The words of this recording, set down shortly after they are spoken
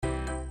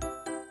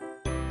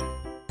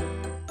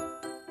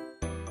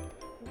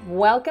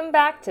Welcome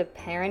back to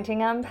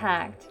Parenting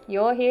Unpacked.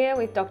 You're here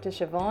with Dr.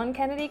 Siobhan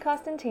Kennedy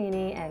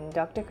Costantini and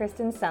Dr.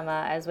 Kristen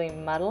Summer as we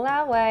muddle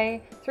our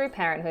way through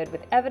parenthood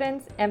with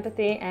evidence,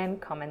 empathy, and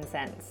common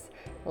sense.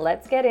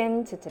 Let's get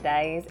into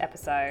today's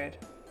episode.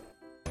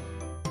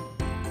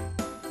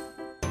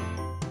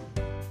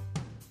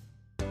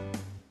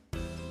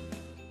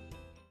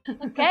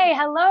 Okay,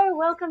 hello,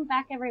 welcome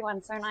back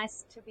everyone. So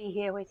nice to be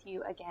here with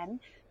you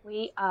again.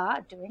 We are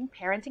doing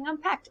Parenting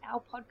Unpacked,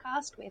 our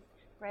podcast with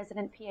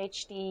resident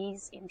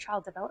PhDs in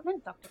child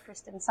development, Dr.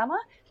 Kristen Summer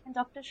and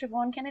Dr.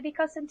 Siobhan Kennedy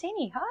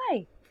Costantini.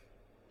 Hi.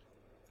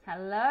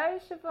 Hello,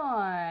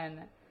 Siobhan.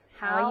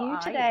 How are you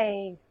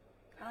today?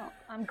 Oh,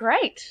 I'm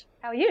great.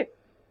 How are you?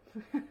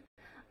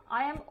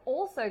 I am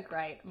also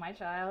great. My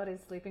child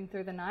is sleeping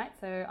through the night,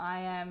 so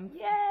I am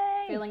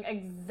feeling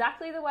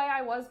exactly the way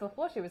I was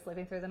before she was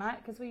sleeping through the night,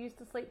 because we used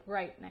to sleep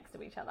great next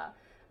to each other.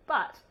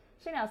 But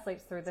she now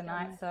sleeps through the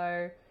night,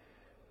 so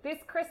this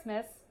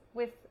Christmas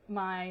with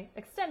my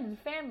extended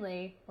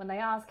family, when they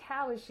ask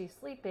how is she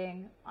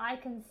sleeping, I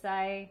can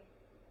say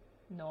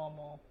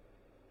normal,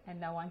 and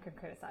no one can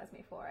criticize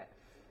me for it.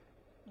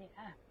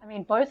 Yeah, I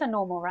mean both are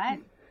normal,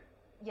 right?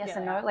 Yes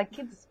and no. Like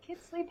kids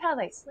sleep how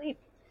they sleep.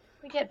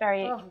 We get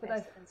very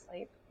invested in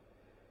sleep.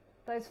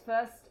 Those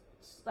first,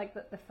 like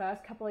the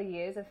first couple of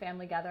years of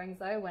family gatherings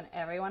though, when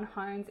everyone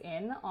hones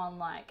in on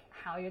like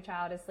how your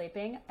child is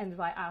sleeping and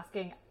by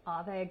asking,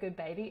 are they a good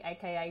baby,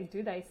 aka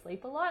do they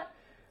sleep a lot?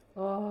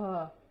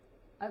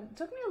 It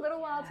took me a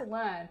little while to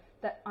learn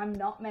that I'm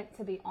not meant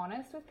to be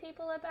honest with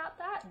people about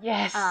that.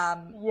 Yes.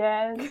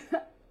 Yes.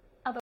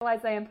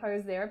 Otherwise they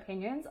impose their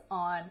opinions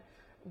on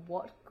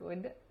what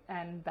good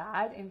and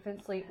bad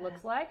infant sleep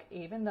looks like,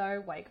 even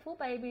though wakeful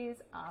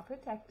babies are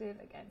protective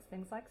against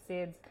things like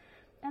SIDS,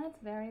 and it's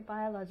very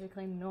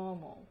biologically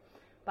normal.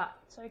 But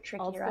so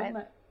tricky, right?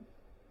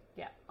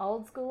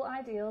 Old school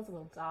ideals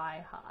will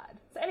die hard.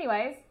 So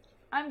anyways,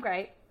 I'm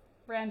great.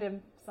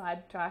 Random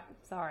sidetrack.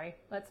 Sorry.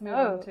 Let's move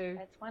on to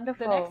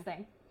the next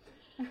thing.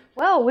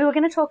 Well, we were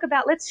going to talk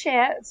about, let's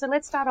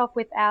start off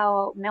with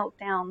our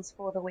meltdowns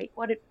for the week.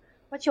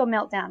 What's your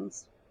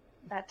meltdowns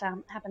that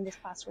happened this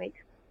past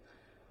week?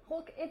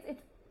 Look, it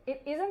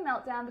is a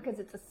meltdown because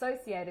it's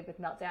associated with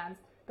meltdowns,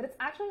 but it's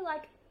actually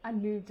like a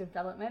new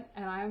development,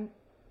 and I'm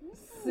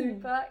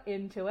super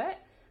into it.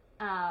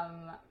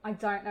 I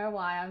don't know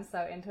why I'm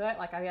so into it.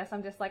 Like, I guess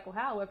I'm just like,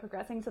 wow, we're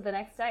progressing to the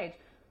next stage.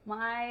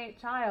 My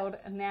child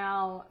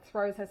now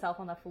throws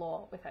herself on the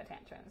floor with her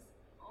tantrums.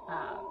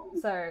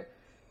 So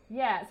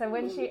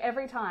when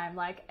every time,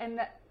 like, and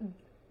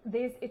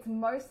it's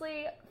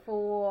mostly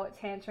for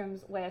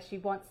tantrums where she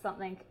wants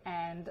something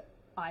and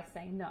I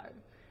say no.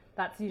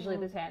 That's usually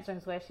the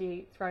tantrums where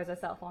she throws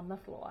herself on the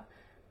floor.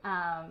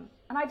 And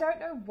I don't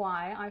know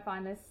why I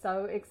find this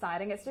so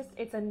exciting.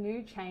 It's a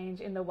new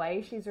change in the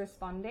way she's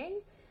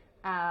responding.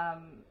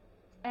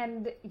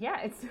 And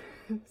yeah, it's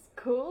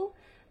cool.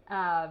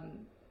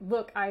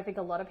 Look, I think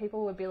a lot of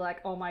people would be like,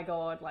 oh my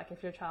God, like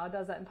if your child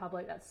does that in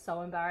public, that's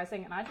so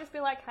embarrassing. And I'd just be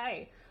like,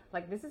 hey,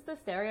 like this is the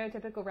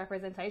stereotypical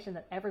representation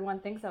that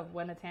everyone thinks of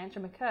when a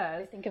tantrum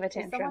occurs. Think of a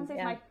tantrum,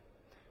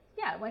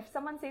 if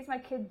someone sees my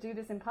kid do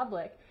this in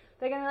public,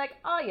 they're going to be like,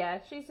 oh yeah,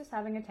 she's just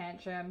having a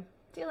tantrum,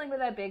 dealing with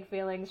her big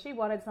feelings. She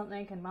wanted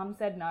something and mum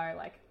said no,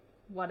 like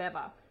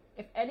whatever.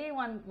 If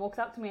anyone walks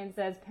up to me and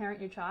says, parent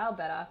your child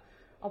better,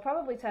 I'll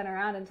probably turn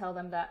around and tell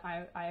them that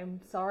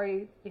I'm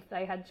sorry if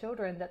they had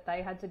children that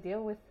they had to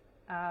deal with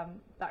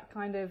that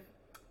kind of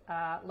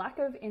lack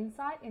of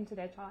insight into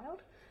their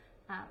child,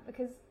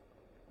 because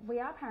we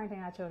are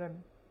parenting our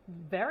children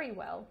very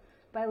well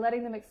by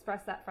letting them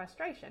express that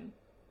frustration.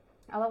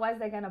 Otherwise,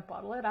 they're going to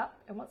bottle it up.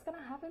 And what's going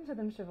to happen to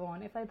them,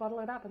 Siobhan, if they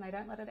bottle it up and they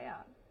don't let it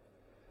out?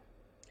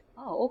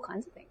 Oh, all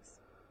kinds of things.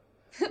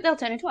 They'll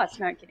turn into us.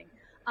 No, kidding.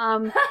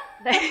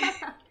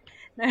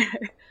 No,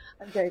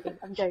 I'm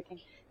joking.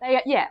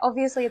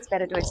 Obviously it's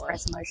better to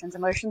express emotions.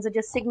 Emotions are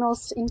just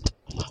signals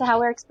to how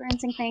we're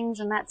experiencing things,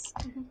 and that's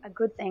a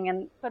good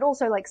thing. But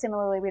also, like,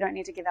 similarly, we don't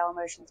need to give our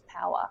emotions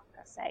power,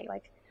 per se.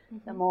 Like,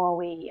 the more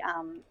we,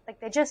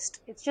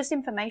 it's just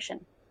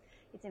information.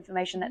 It's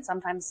information that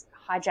sometimes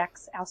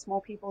hijacks our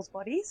small people's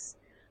bodies,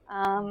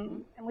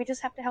 and we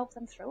just have to help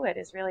them through it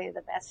is really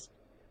the best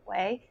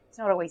way. It's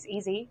not always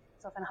easy.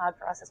 It's often hard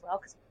for us as well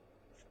because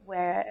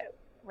we're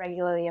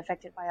regularly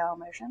affected by our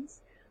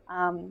emotions.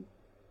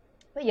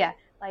 But yeah,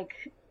 like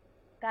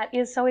that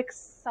is so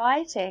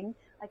exciting.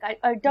 Like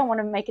I don't want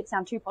to make it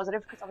sound too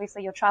positive because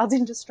obviously your child's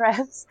in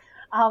distress.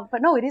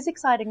 But no, it is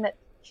exciting that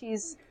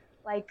she's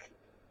like,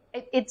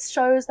 it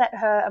shows that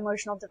her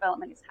emotional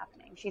development is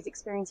happening. She's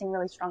experiencing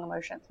really strong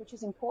emotions, which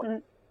is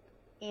important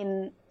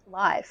in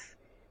life.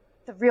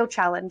 The real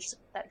challenge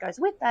that goes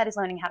with that is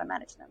learning how to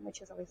manage them,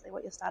 which is obviously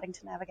what you're starting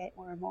to navigate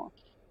more and more.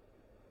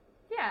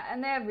 Yeah,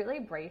 and they're really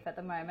brief at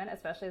the moment,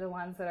 especially the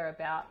ones that are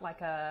about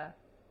like a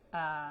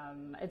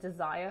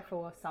desire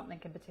for something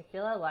in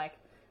particular. Like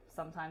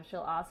sometimes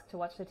she'll ask to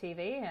watch the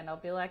TV and I'll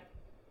be like,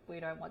 we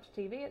don't watch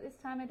TV at this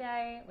time of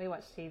day. We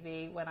watch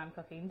TV when I'm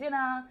cooking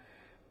dinner.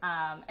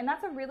 And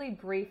that's a really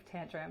brief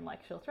tantrum.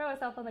 Like she'll throw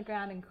herself on the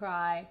ground and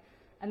cry.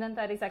 And then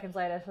 30 seconds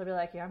later, she'll be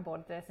like, yeah, I'm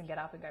bored of this, and get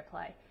up and go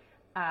play.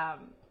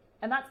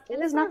 And that's And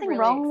there's also nothing really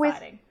wrong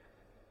exciting.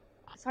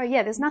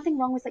 There's nothing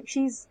wrong with, like,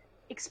 she's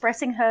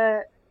expressing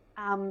her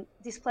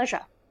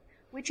displeasure,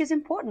 which is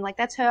important. Like,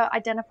 that's her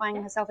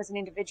identifying herself as an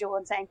individual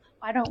and saying,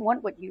 I don't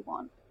want what you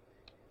want.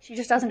 She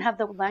just doesn't have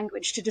the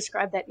language to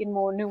describe that in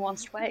more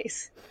nuanced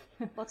ways.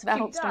 Lots of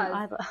adults don't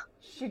either.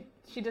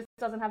 She just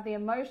doesn't have the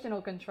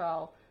emotional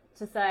control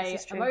to say,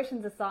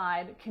 emotions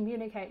aside,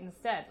 communicate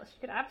instead. She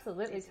could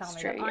absolutely tell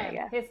me that I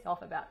am pissed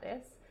off about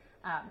this,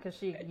 because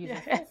she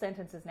uses full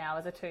sentences now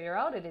as a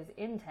 2-year-old. It is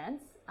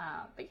intense.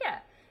 But yeah.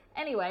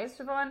 Anyways,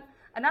 Siobhan,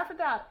 enough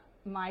about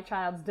my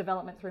child's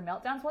development through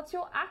meltdowns. What's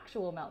your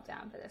actual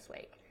meltdown for this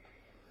week?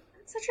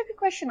 That's such a good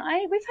question. We've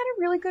had a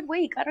really good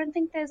week. I don't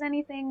think there's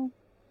anything.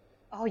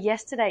 Oh,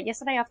 yesterday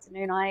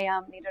afternoon,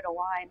 I needed a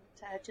wine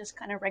to just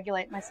kind of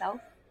regulate myself,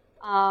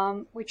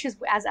 which is,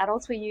 as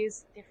adults, we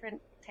use different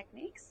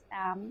techniques,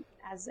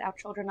 as our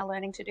children are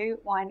learning to do.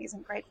 Wine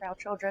isn't great for our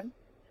children.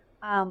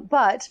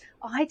 But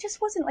I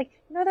just wasn't, like,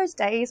 those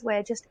days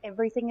where just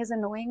everything is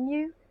annoying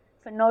you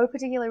for no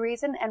particular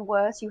reason, and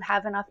worse, you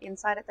have enough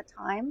insight at the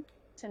time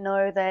to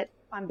know that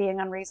I'm being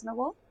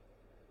unreasonable.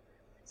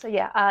 So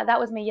yeah, that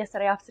was me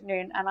yesterday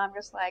afternoon, and I'm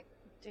just like,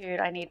 dude,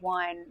 I need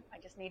wine. I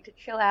just need to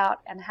chill out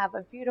and have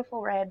a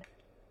beautiful red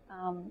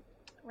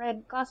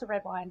glass of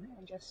red wine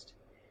and just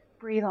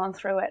breathe on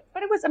through it.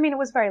 But it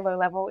was very low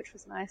level, which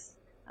was nice.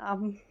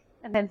 And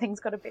then things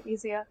got a bit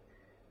easier.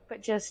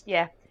 But just,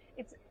 yeah,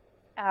 it's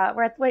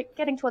we're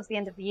getting towards the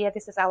end of the year.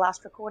 This is our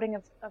last recording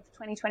of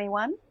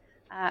 2021,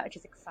 which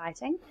is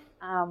exciting.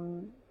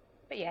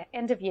 But yeah,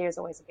 end of year is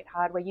always a bit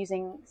hard. We're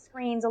using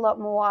screens a lot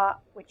more,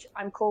 which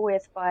I'm cool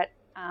with, but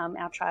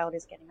our child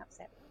is getting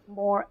upset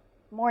more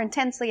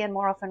intensely and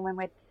more often when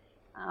we're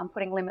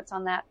putting limits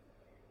on that,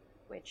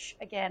 which,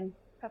 again,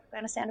 perfectly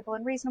understandable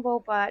and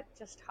reasonable, but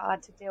just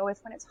hard to deal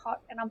with when it's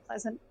hot and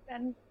unpleasant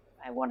and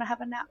I want to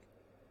have a nap.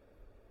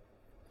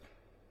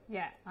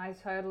 Yeah, I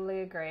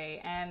totally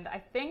agree. And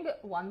I think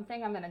one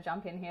thing I'm going to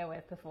jump in here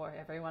with before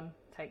everyone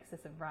takes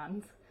this and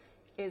runs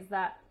is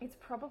that it's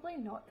probably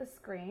not the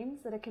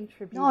screens that are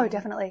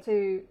contributing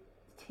to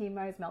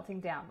Timo's melting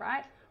down,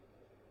 right?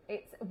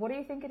 What do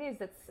you think it is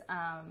that's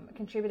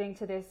contributing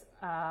to this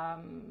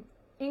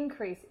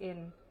increase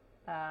in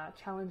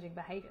challenging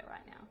behaviour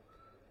right now?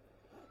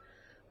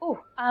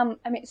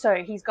 So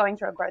he's going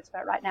through a growth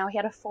spurt right now. He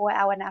had a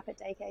 4-hour nap at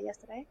daycare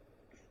yesterday.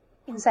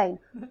 Insane.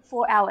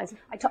 4 hours.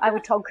 I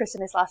told Kristen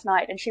this last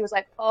night, and she was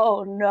like,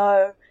 oh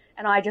no.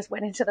 And I just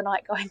went into the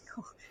night going,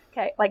 oh,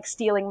 okay, like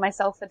steeling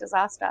myself for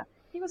disaster.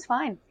 He was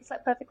fine. He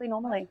slept perfectly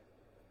normally.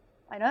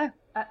 I know.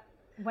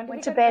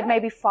 Went to bed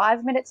maybe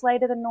 5 minutes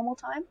later than normal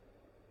time.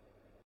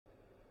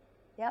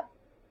 Yep.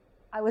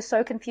 I was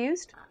so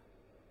confused.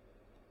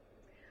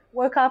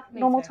 Woke up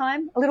normal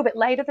time, a little bit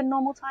later than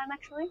normal time,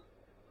 actually.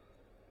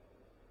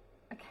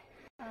 Okay.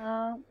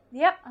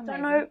 Yep.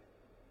 Amazing.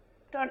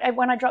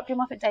 When I dropped him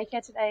off at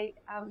daycare today,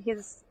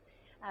 his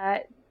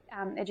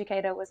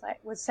educator was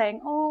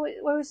saying, "Oh,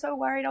 I was so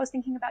worried. I was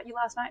thinking about you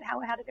last night. How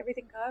did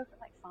everything go?" I'm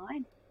like,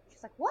 "Fine."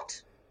 She's like,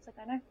 "What?" I was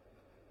like, "I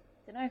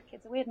don't know.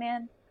 Kids are weird,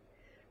 man.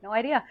 No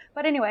idea."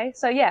 But anyway,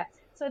 so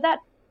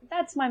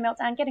that's my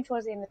meltdown. Getting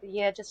towards the end of the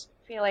year, just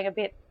feeling a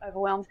bit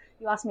overwhelmed.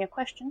 You asked me a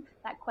question.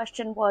 That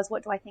question was,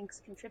 what do I think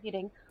is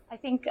contributing? I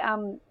think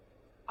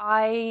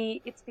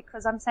it's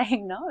because I'm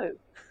saying no.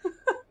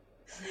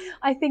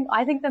 I think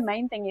the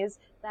main thing is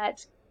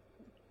that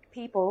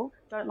people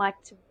don't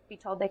like to be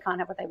told they can't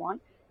have what they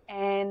want,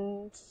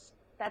 and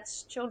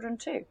that's children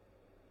too.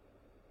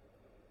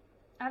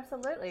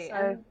 Absolutely. So,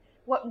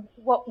 and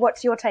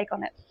what's your take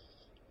on it?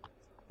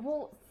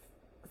 Well,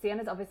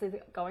 Sienna's obviously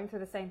going through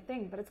the same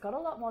thing, but it's got a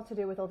lot more to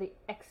do with all the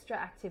extra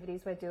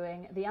activities we're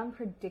doing, the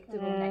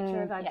unpredictable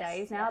nature of our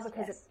days now,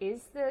 because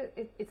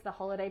it's the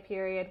holiday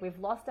period. We've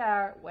lost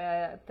our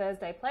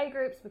Thursday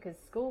playgroups because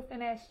school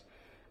finished.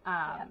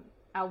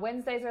 Our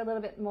Wednesdays are a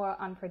little bit more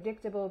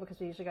unpredictable because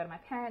we usually go to my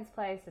parents'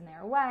 place and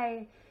they're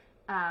away.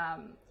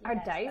 Our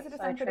days are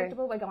just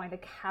unpredictable. We're going to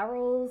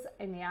carols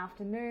in the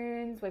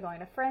afternoons. We're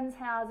going to friends'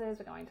 houses.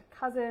 We're going to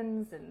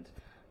cousins.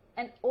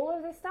 And all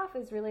of this stuff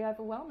is really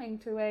overwhelming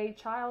to a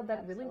child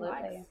that really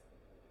likes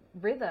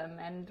rhythm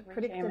and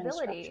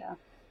predictability.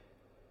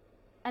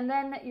 And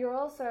then you're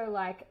also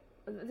like,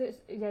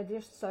 they're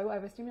just so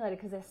overstimulated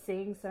because they're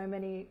seeing so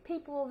many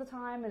people all the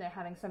time and they're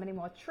having so many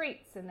more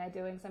treats and they're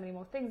doing so many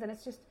more things. And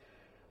it's just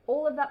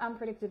all of that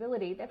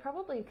unpredictability. They're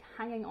probably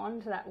hanging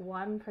on to that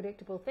one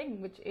predictable thing,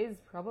 which is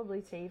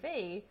probably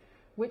TV,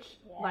 which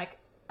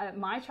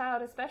my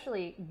child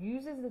especially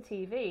uses the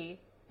TV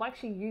like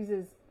she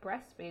uses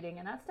breastfeeding,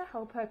 and that's to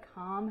help her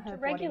calm her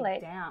body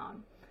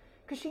down,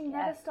 because she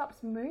never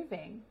stops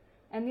moving,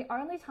 and the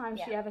only time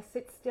she ever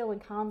sits still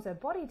and calms her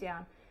body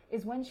down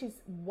is when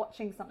she's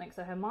watching something.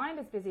 So her mind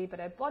is busy but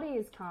her body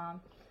is calm,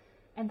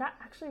 and that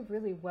actually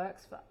really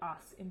works for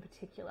us in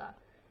particular.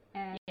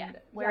 And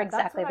we're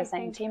exactly the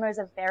same. Timo's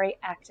a very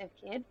active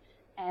kid,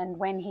 and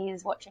when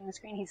he's watching the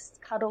screen, he's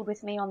cuddled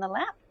with me on the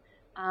lap,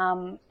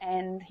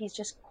 and he's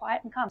just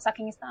quiet and calm,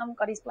 sucking his thumb,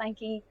 got his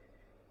blankie,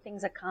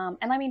 things are calm.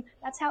 And I mean,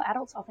 that's how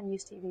adults often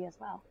use TV as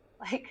well.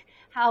 Like,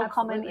 how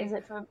common is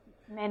it for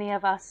many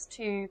of us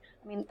to,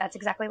 I mean, that's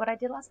exactly what I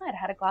did last night. I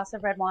had a glass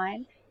of red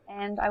wine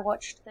and I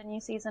watched the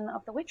new season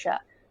of The Witcher.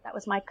 That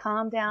was my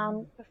calm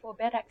down before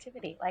bed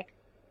activity. Like,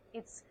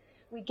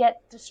 we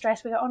get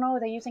distressed. We go, oh no,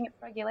 they're using it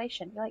for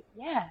regulation. You're like,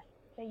 yeah,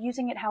 they're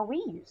using it how we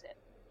use it.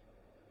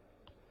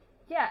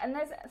 Yeah, and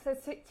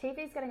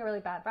TV's getting a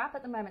really bad rap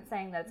at the moment,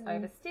 saying that it's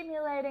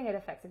overstimulating, it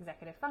affects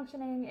executive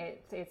functioning,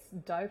 it's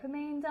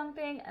dopamine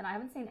dumping, and I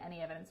haven't seen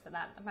any evidence for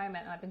that at the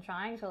moment. And I've been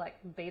trying to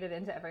beat it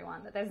into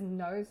everyone that there's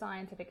no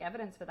scientific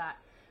evidence for that.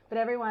 But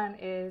everyone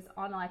is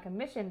on a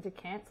mission to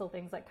cancel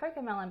things like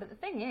Cocomelon. But the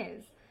thing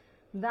is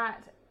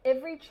that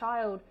every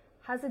child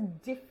has a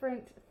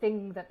different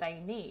thing that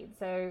they need.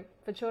 So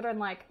for children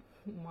like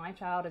my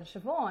child and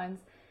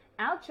Siobhan's,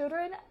 our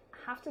children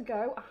have to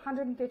go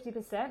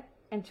 150%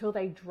 until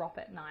they drop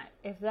at night.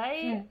 If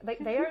they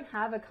don't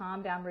have a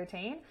calm down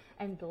routine,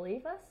 and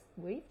believe us,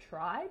 we've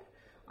tried.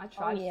 I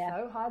tried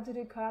so hard to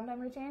do calm down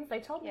routines. They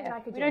told me that I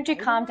could. We don't do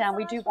calm down.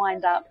 We do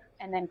wind up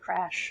and then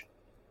crash.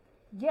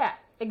 Yeah,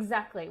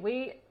 exactly.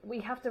 We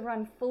have to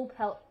run full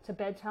pelt to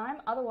bedtime.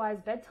 Otherwise,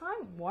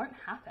 bedtime won't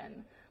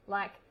happen.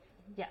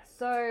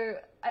 So,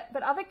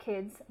 but other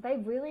kids, they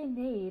really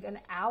need an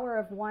hour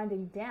of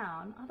winding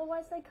down.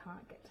 Otherwise, they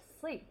can't get to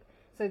sleep.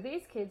 So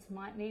these kids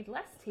might need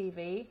less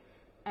TV.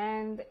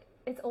 And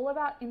it's all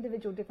about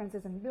individual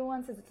differences and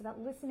nuances. It's about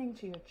listening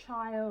to your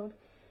child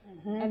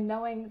and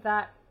knowing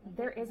that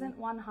there isn't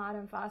one hard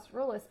and fast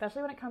rule,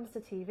 especially when it comes to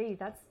TV.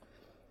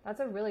 That's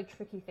a really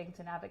tricky thing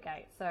to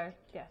navigate. So,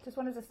 yeah, just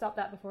wanted to stop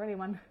that before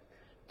anyone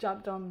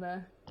jumped on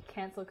the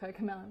cancel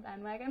Cocomelon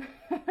bandwagon.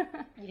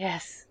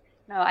 Yes.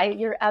 No,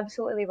 you're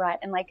absolutely right.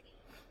 And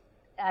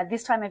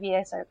this time of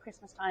year, so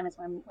Christmas time is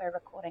when we're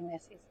recording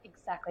this, is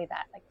exactly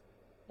that. Like,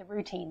 the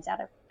routine's out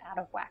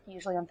of whack.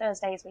 Usually on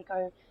Thursdays we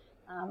go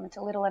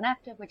to Little and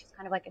Active, which is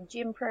kind of like a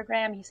gym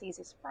program. He sees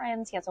his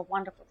friends. He has a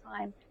wonderful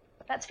time.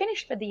 But that's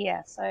finished for the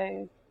year,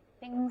 so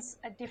things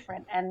are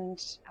different,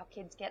 and our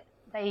kids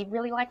they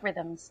really like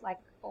rhythms, like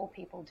all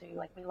people do.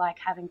 Like, we like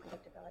having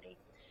predictability,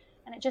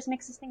 and it just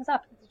mixes things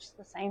up. It's just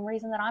the same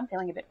reason that I'm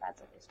feeling a bit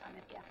frazzled this time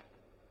of year.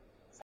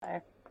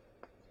 So,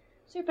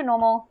 super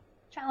normal,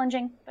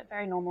 challenging, but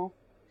very normal.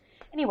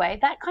 Anyway,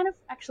 that kind of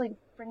actually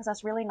brings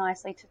us really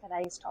nicely to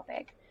today's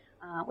topic,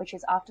 which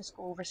is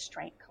after-school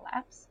restraint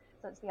collapse.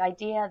 So it's the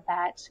idea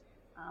that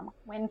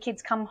when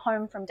kids come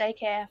home from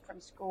daycare,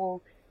 from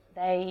school,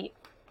 they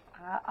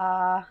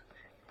are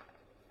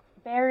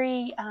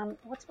very,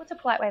 what's a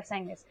polite way of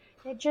saying this?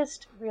 They're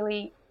just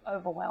really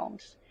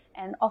overwhelmed,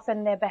 and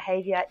often their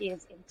behavior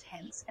is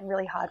intense and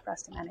really hard for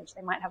us to manage.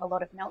 They might have a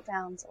lot of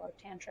meltdowns, a lot of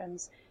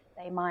tantrums.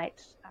 They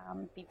might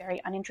be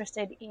very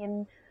uninterested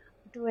in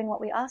doing what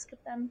we ask of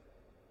them.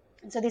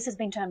 And so this has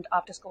been termed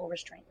after-school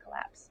restraint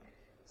collapse.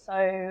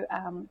 So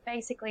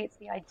basically it's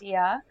the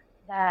idea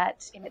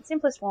that, in its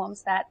simplest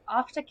forms, that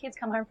after kids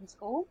come home from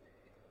school,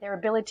 their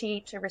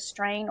ability to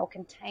restrain or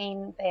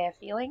contain their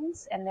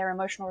feelings and their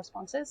emotional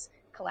responses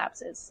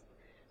collapses.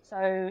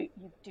 So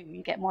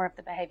you get more of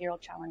the behavioral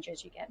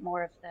challenges, you get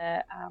more of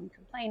the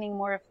complaining,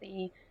 more of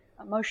the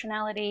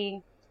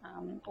emotionality,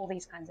 all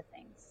these kinds of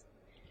things.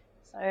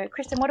 So,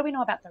 Kristen, what do we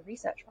know about the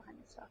research behind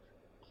this stuff?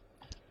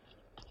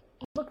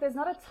 Look, there's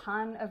not a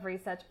ton of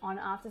research on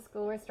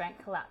after-school restraint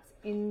collapse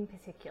in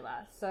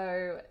particular.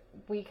 So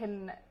we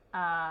can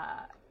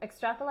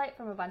extrapolate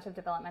from a bunch of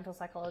developmental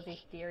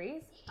psychology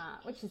theories,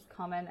 which is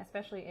common,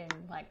 especially in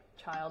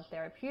child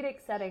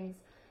therapeutic settings.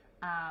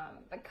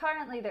 But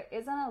currently there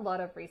isn't a lot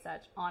of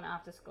research on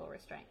after-school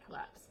restraint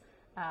collapse.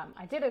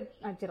 I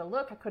did a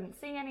look. I couldn't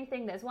see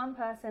anything. There's one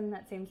person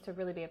that seems to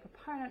really be a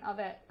proponent of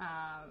it,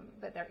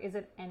 but there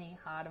isn't any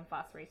hard and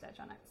fast research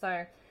on it.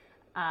 So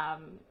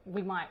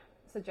we might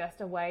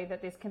suggest a way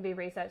that this can be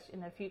researched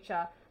in the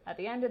future at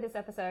the end of this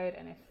episode,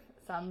 and if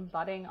some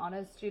budding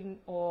honours student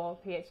or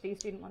PhD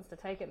student wants to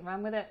take it and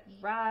run with it,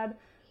 rad.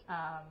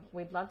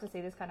 We'd love to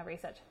see this kind of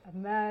research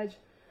emerge,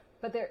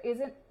 but there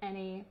isn't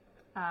any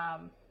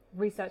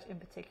research in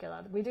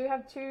particular. We do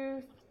have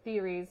two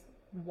theories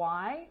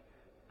why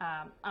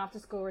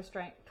after-school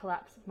restraint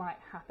collapse might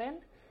happen,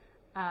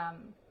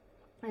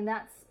 and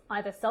that's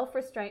either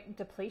self-restraint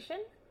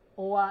depletion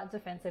or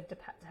defensive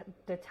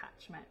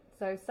detachment.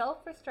 So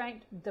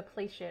self-restraint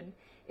depletion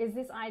is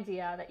this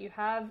idea that you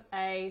have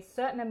a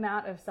certain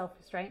amount of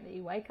self-restraint that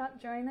you wake up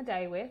during the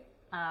day with,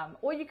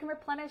 or you can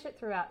replenish it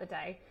throughout the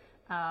day.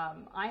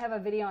 I have a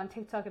video on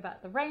TikTok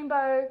about the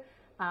rainbow,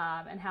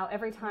 and how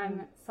every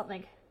time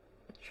something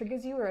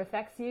triggers you or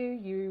affects you,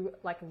 you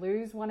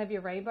lose one of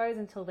your rainbows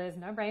until there's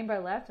no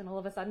rainbow left, and all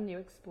of a sudden you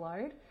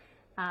explode.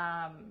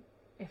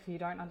 If you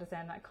don't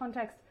understand that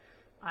context,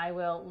 I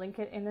will link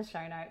it in the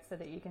show notes so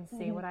that you can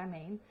see what I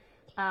mean.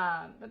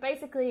 But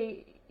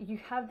basically, you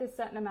have this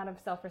certain amount of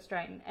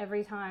self-restraint, and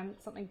every time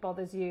something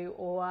bothers you,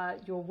 or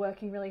you're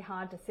working really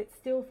hard to sit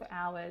still for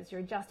hours,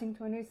 you're adjusting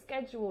to a new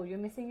schedule, you're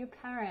missing your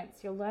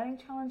parents, you're learning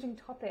challenging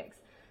topics,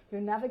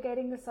 you're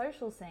navigating the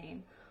social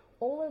scene,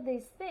 all of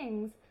these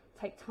things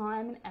take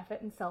time and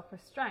effort and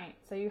self-restraint.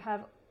 So you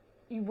have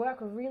you work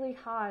really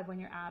hard when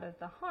you're out of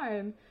the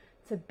home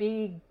to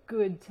be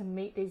good, to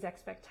meet these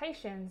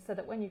expectations, so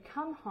that when you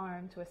come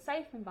home to a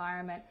safe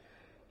environment,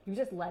 you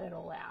just let it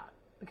all out,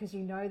 because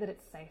you know that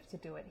it's safe to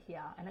do it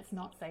here and it's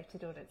not safe to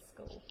do it at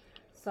school.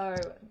 So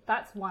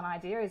that's one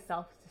idea, is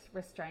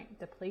self-restraint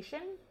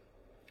depletion.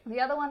 The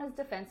other one is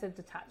defensive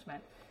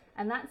detachment.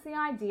 And that's the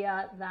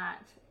idea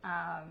that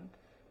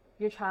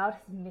your child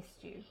has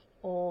missed you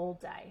all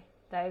day.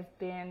 They've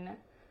been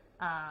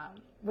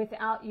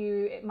without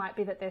you. It might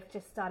be that they've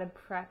just started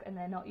prep and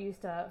they're not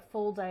used to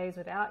full days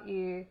without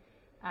you.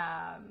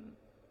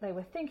 They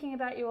were thinking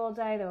about you all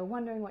day. They were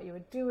wondering what you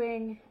were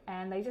doing,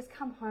 and they just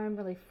come home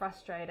really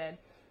frustrated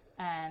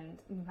and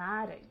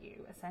mad at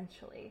you,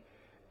 essentially.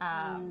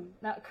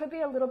 Now, it could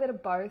be a little bit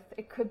of both.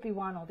 It could be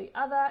one or the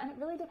other, and it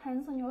really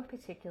depends on your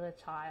particular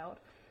child.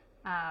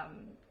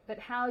 But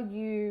how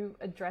you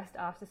addressed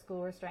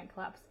after-school restraint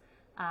collapse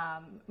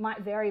might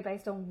vary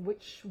based on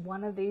which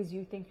one of these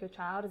you think your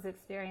child is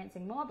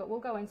experiencing more, but we'll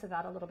go into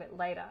that a little bit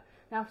later.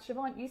 Now,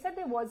 Siobhan, you said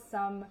there was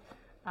some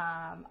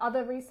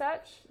other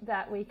research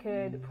that we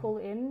could pull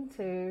in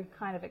to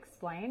kind of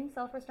explain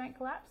self-restraint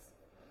collapse.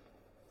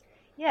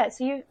 Yeah,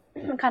 so you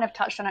kind of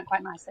touched on it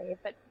quite nicely,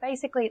 but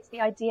basically it's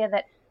the idea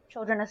that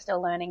children are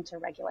still learning to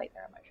regulate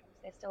their emotions.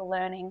 They're still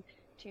learning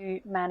to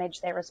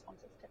manage their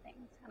responses to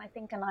things. And I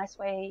think a nice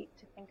way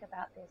to think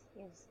about this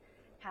is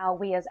how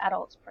we as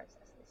adults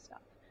process this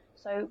stuff.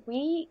 So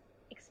we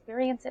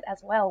experience it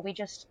as well. We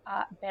just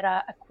are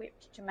better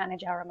equipped to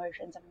manage our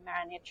emotions and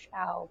manage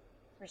our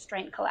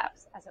restraint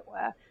collapse, as it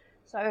were.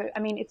 So, I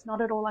mean, it's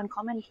not at all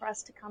uncommon for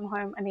us to come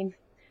home. I mean,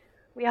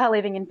 we are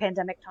living in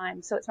pandemic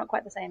times, so it's not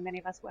quite the same. Many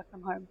of us work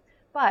from home.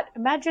 But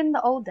imagine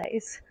the old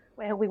days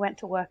where we went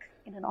to work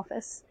in an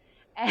office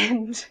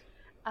and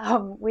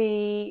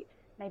we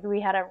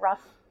had a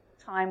rough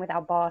time with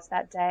our boss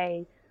that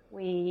day.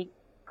 We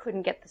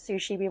couldn't get the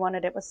sushi we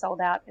wanted. It was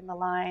sold out in the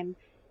line.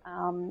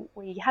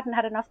 We hadn't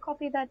had enough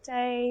coffee that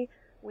day.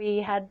 We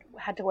had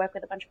to work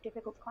with a bunch of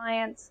difficult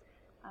clients.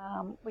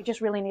 We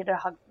just really needed a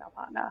hug from our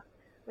partner.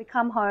 We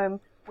come home,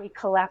 we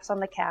collapse on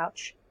the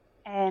couch,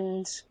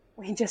 and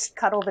we just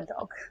cuddle the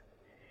dog.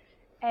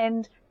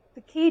 And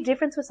the key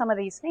difference with some of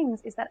these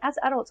things is that as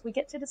adults, we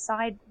get to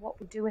decide what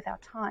we do with our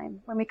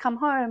time. When we come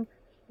home,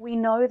 we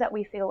know that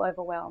we feel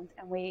overwhelmed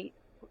and we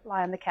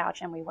lie on the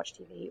couch and we watch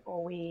TV,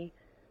 or we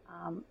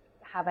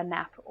have a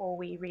nap, or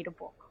we read a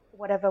book,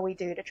 whatever we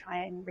do to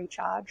try and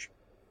recharge.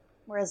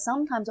 Whereas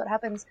sometimes what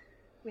happens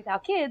with our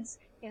kids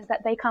is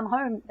that they come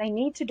home, they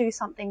need to do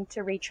something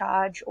to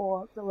recharge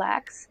or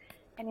relax.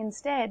 And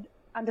instead,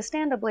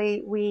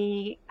 understandably,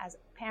 we as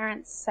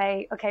parents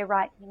say, okay,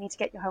 right, you need to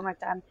get your homework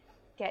done,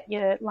 get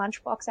your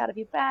lunchbox out of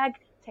your bag,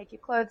 take your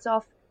clothes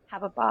off,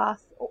 have a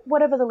bath, or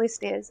whatever the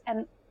list is.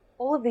 And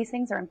all of these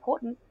things are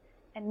important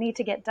and need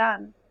to get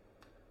done.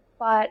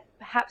 But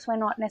perhaps we're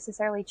not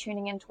necessarily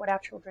tuning into what our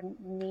children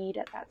need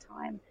at that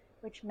time,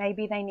 which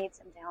maybe they need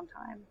some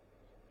downtime.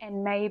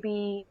 And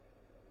maybe,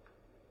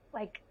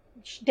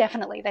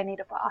 definitely they need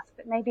a bath,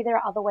 but maybe there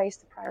are other ways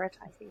to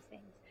prioritize these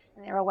things.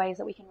 And there are ways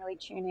that we can really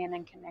tune in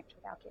and connect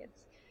with our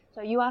kids.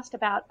 So you asked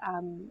about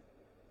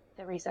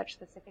the research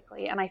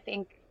specifically, and I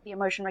think the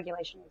emotion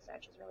regulation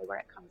research is really where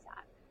it comes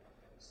at.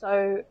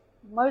 So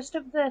most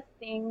of the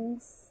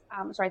things,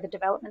 the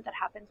development that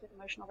happens with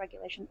emotional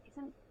regulation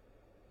isn't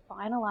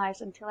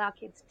finalized until our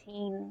kids'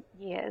 teen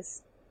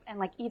years,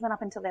 and even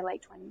up until their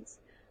late 20s,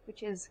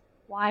 which is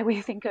why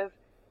we think of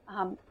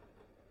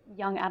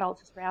young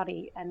adults as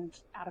rowdy and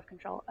out of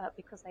control,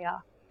 because they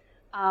are.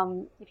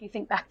 If you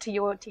think back to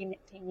your teen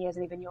years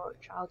and even your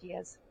child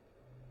years,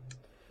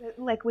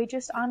 we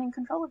just aren't in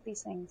control of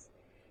these things.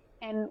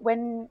 And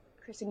when,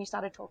 Kristen, you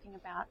started talking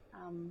about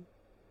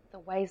the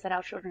ways that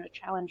our children are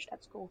challenged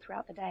at school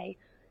throughout the day,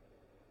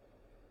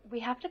 we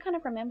have to kind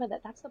of remember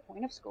that that's the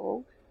point of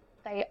school.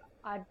 They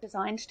are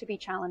designed to be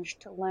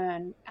challenged to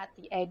learn at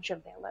the edge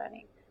of their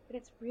learning, but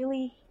it's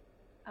really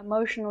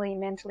emotionally,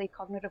 mentally,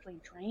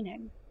 cognitively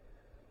draining.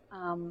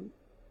 And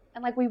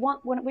we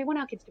want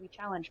our kids to be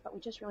challenged, but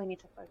we just really need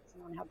to focus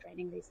on how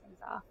draining these things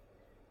are,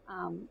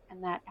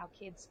 and that our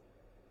kids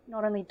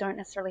not only don't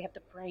necessarily have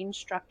the brain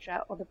structure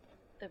or the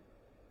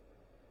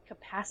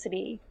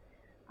capacity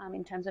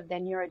in terms of their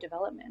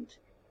neurodevelopment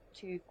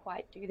to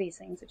quite do these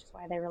things, which is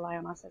why they rely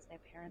on us as their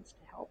parents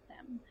to help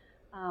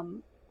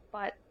them.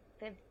 But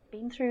they've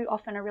been through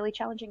often a really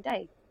challenging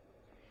day.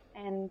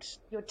 And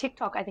your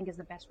TikTok, I think, is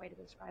the best way to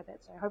describe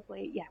it. So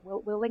hopefully,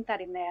 we'll link that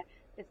in there.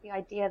 It's the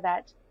idea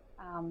that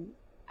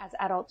as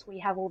adults, we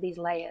have all these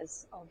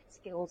layers of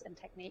skills and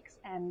techniques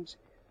and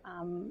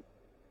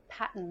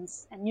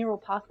patterns and neural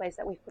pathways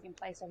that we've put in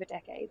place over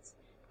decades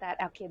that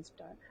our kids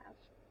don't have.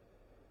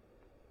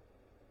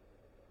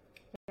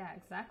 Yeah,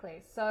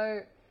 exactly.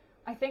 So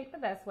I think the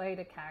best way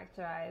to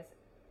characterize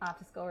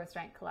after-school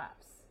restraint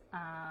collapse,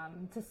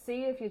 to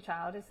see if your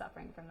child is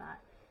suffering from that,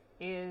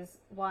 is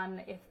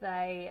one, if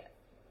they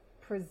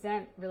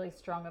present really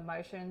strong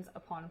emotions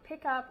upon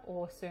pickup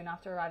or soon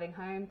after arriving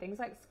home, things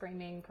like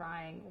screaming,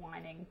 crying,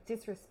 whining,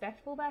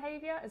 disrespectful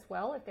behavior as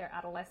well if they're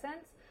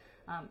adolescents,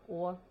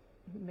 or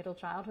middle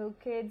childhood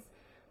kids,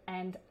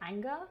 and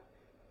anger.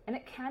 And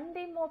it can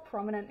be more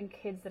prominent in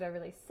kids that are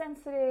really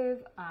sensitive,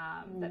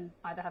 that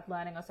either have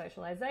learning or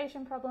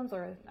socialization problems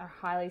or are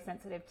highly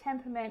sensitive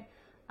temperament,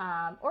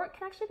 or it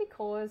can actually be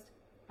caused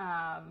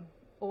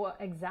or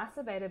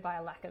exacerbated by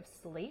a lack of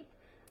sleep,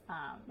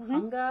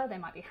 hunger. They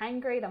might be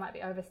hangry, they might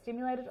be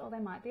overstimulated, or they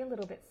might be a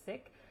little bit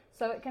sick.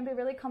 So it can be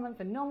really common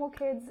for normal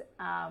kids,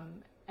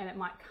 and it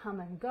might come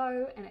and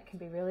go, and it can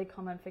be really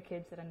common for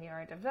kids that are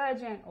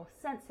neurodivergent or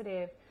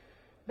sensitive,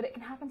 but it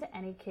can happen to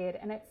any kid.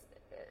 And it's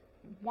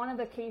one of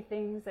the key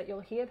things that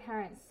you'll hear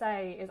parents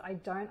say is, I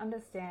don't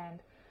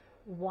understand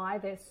why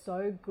they're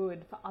so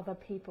good for other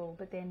people,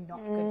 but they're not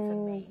good for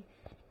me.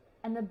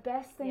 And the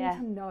best thing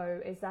to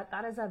know is that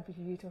that is a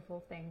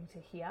beautiful thing to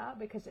hear,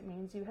 because it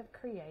means you have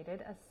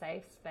created a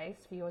safe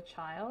space for your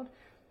child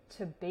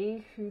to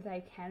be who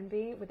they can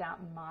be without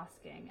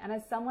masking. And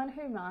as someone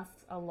who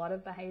masks a lot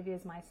of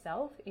behaviors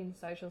myself in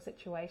social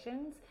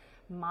situations,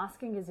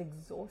 masking is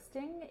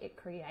exhausting. It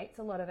creates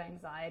a lot of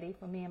anxiety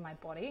for me and my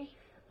body.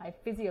 I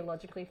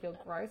physiologically feel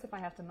gross if I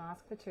have to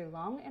mask for too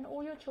long, and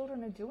all your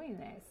children are doing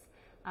this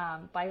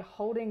by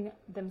holding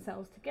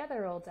themselves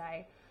together all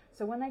day.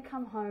 So when they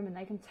come home and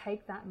they can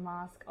take that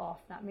mask off,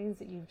 that means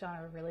that you've done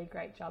a really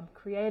great job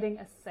creating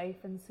a safe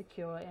and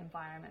secure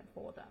environment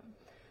for them.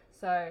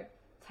 So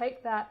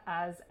take that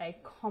as a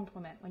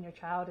compliment when your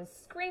child is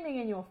screaming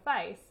in your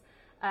face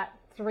at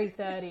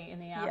 3:30 in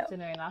the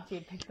afternoon after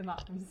you pick them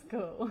up from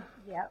school.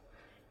 Yep.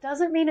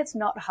 Doesn't mean it's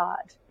not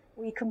hard.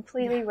 We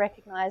completely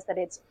recognize that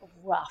it's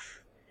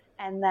rough,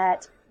 and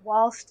that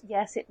whilst,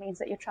 yes, it means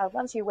that your child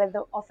loves you, we're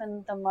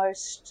often the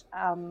most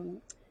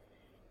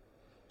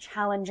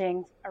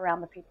challenging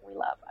around the people we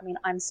love. I mean,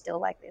 I'm still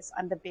like this.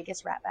 I'm the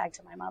biggest rat bag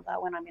to my mother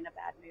when I'm in a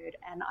bad mood,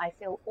 and I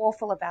feel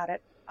awful about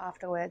it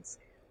afterwards.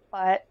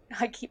 But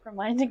I keep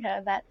reminding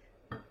her that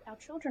our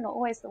children are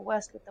always the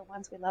worst with the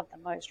ones we love the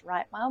most,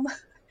 right, Mum?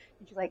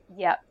 And she's like,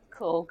 yeah,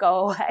 cool,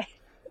 go away.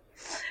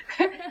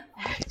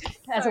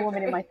 As a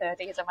woman in my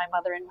 30s and my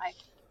mother in my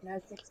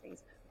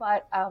 60s.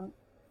 But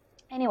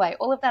anyway,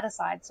 all of that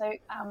aside, so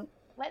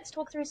let's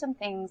talk through some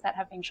things that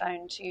have been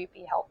shown to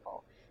be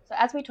helpful. So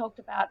as we talked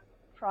about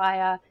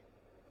prior,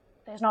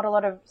 there's not a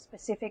lot of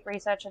specific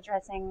research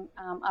addressing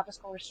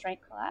after-school restraint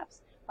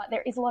collapse, but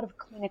there is a lot of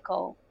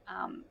clinical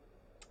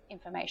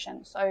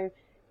information. So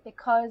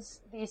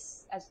because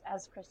this,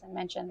 as Kristen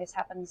mentioned, this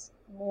happens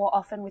more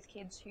often with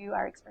kids who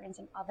are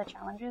experiencing other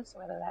challenges, so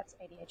whether that's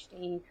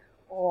ADHD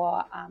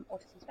or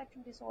autism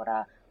spectrum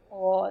disorder,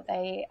 or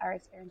they are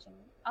experiencing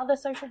other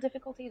social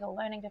difficulties or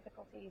learning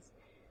difficulties.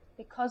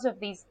 Because of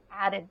these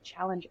added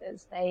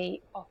challenges,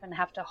 they often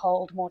have to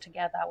hold more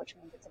together, which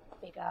means it's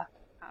a bigger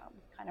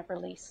kind of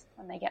release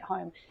when they get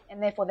home,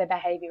 and therefore their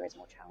behavior is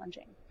more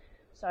challenging.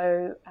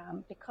 So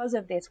because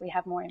of this, we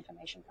have more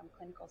information from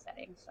clinical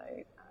settings. So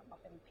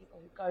often people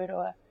who go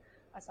to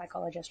a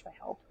psychologist for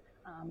help,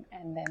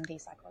 and then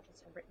these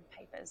psychologists have written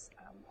papers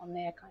on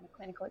their kind of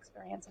clinical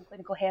experience and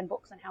clinical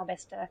handbooks on how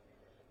best to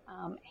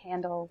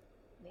handle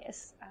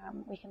this.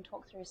 We can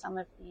talk through some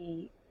of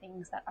the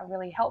things that are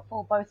really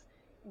helpful, both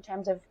in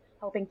terms of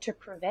helping to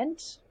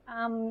prevent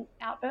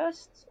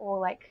outbursts, or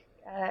like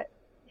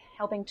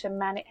helping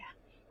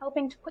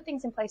to put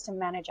things in place to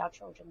manage our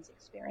children's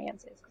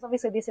experiences, because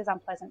obviously this is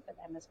unpleasant for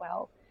them as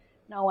well.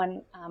 No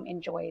one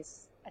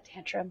enjoys a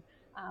tantrum,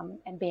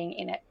 and being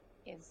in it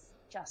is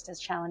just as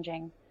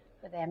challenging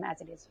for them as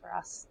it is for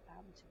us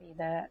to be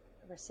the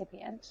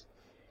recipient.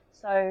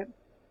 So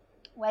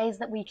ways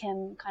that we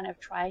can kind of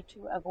try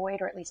to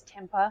avoid or at least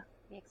temper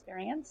the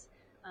experience,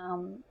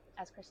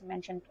 as Kristen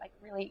mentioned, like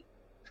really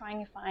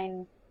trying to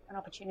find an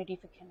opportunity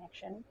for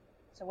connection.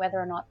 So whether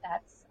or not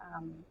that's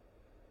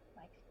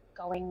like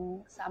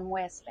going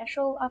somewhere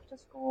special after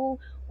school,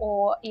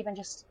 or even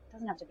just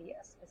doesn't have to be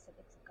a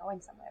specifics of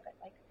going somewhere, but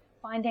like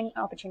finding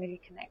an opportunity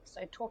to connect.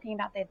 So talking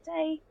about their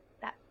day,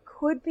 that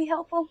could be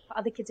helpful. For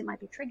other kids, it might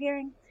be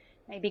triggering.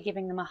 Maybe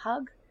giving them a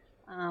hug,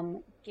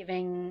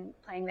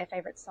 playing their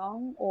favorite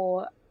song,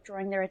 or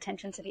drawing their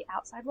attention to the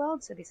outside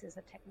world. So this is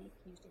a technique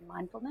used in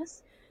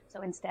mindfulness.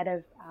 So instead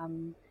of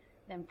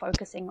them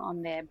focusing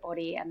on their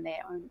body and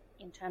their own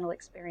internal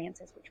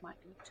experiences, which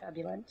might be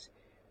turbulent,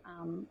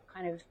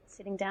 kind of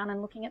sitting down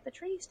and looking at the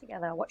trees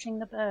together, watching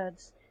the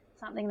birds,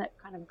 something that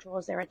kind of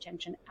draws their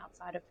attention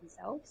outside of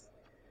themselves.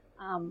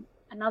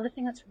 Another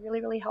thing that's really,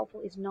 really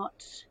helpful is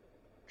not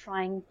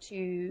trying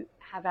to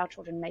have our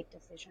children make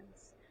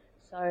decisions.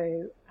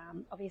 So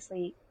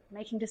obviously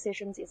making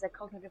decisions is a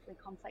cognitively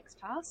complex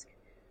task,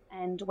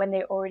 and when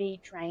they're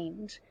already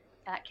drained,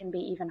 that can be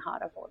even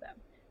harder for them.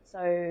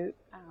 So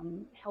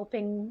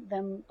helping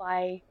them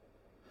by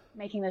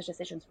making those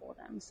decisions for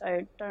them.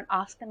 So don't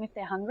ask them if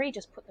they're hungry,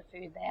 just put the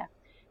food there.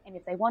 And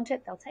if they want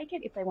it, they'll take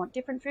it. If they want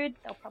different food,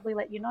 they'll probably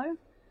let you know.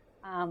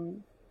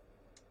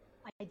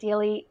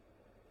 Ideally,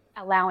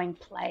 allowing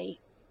play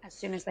as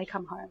soon as they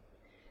come home.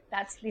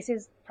 This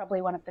is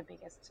probably one of the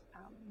biggest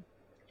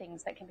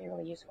things that can be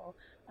really useful.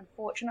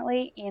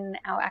 Unfortunately, in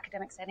our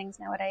academic settings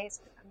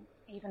nowadays,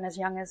 even as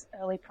young as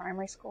early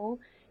primary school,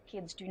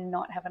 kids do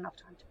not have enough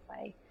time to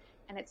play.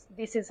 And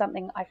this is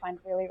something I find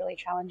really, really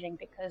challenging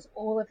because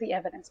all of the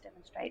evidence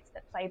demonstrates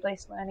that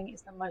play-based learning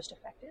is the most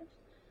effective.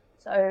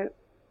 So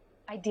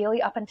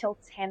ideally, up until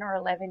 10 or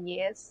 11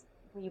 years,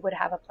 we would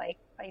have a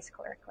play-based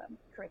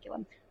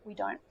curriculum. We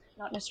don't,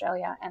 not in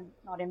Australia and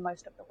not in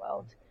most of the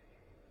world.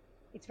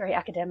 It's very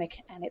academic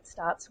and it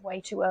starts way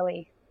too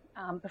early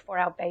before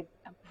our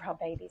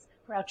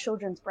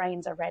children's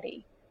brains are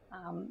ready.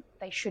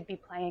 They should be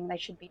playing, they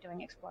should be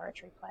doing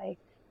exploratory play,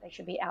 they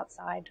should be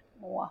outside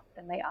more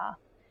than they are,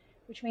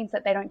 which means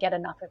that they don't get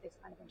enough of this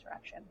kind of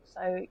interaction.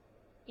 So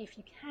if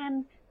you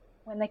can,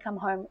 when they come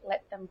home,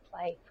 let them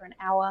play for an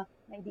hour,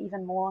 maybe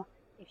even more,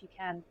 if you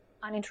can.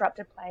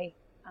 Uninterrupted play,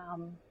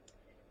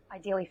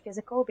 ideally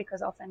physical,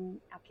 because often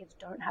our kids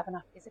don't have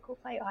enough physical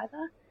play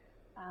either.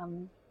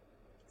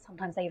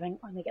 Sometimes they even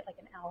only get like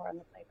an hour on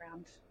the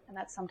playground, and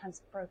that's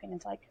sometimes broken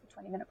into like a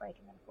 20-minute break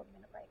and then a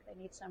 40-minute break.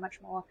 They need so much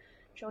more.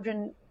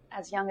 Children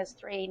as young as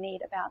 3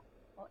 need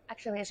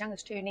as young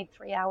as 2 need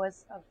 3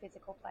 hours of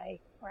physical play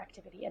or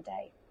activity a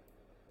day,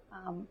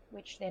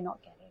 which they're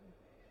not getting.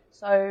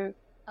 So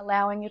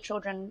allowing your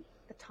children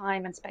the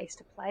time and space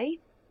to play,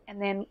 and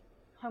then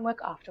homework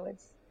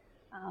afterwards.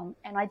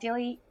 And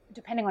ideally,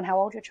 depending on how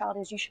old your child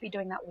is, you should be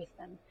doing that with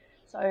them.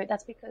 So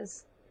that's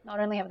because not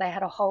only have they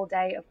had a whole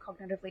day of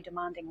cognitively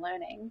demanding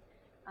learning,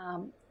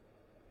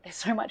 there's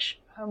so much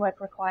homework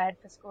required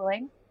for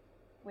schooling,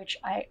 which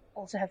I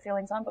also have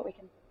feelings on, but we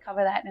can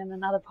cover that in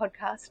another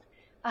podcast.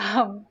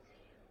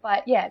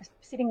 But yeah,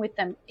 sitting with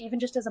them, even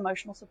just as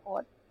emotional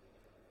support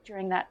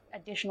during that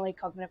additionally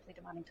cognitively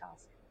demanding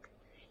task.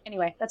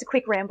 Anyway, that's a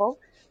quick ramble.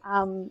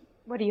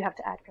 What do you have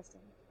to add,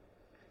 Christine?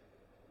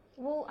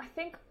 Well, I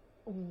think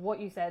what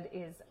you said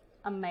is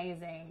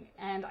amazing,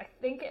 and I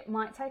think it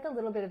might take a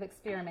little bit of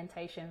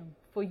experimentation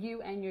for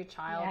you and your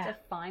child to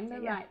find the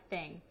right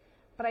thing.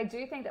 But I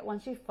do think that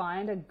once you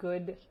find a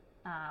good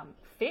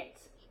fit,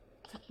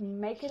 to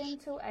make it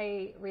into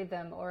a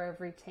rhythm or a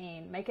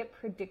routine, make it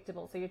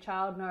predictable so your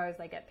child knows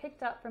they get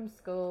picked up from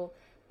school,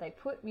 they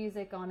put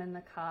music on in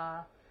the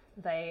car,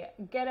 they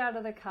get out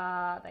of the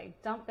car, they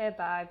dump their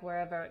bag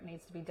wherever it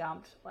needs to be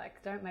dumped.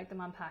 Like, don't make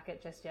them unpack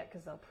it just yet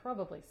because they'll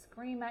probably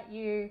scream at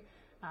you.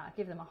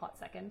 Give them a hot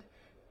second.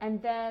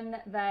 And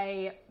then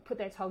they put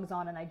their togs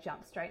on and they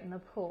jump straight in the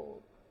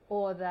pool.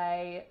 Or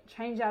they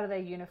change out of their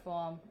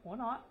uniform, or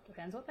not,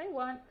 depends what they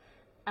want.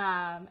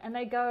 And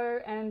they go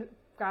and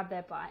grab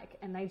their bike.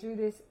 And they do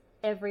this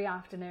every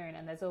afternoon.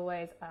 And there's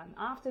always an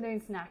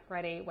afternoon snack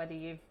ready, whether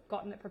you've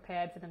gotten it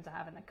prepared for them to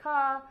have in the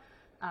car,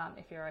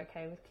 if you're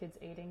okay with kids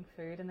eating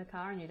food in the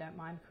car and you don't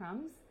mind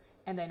crumbs,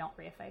 and they're not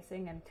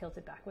rear-facing and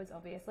tilted backwards,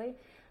 obviously.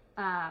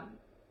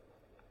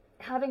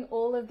 Having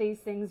all of these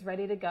things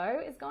ready to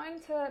go is going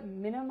to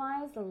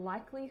minimize the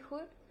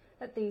likelihood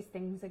that these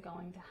things are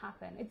going to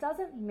happen. It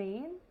doesn't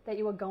mean that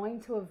you are going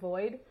to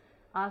avoid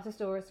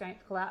after-school restraint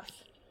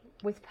collapse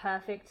with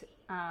perfect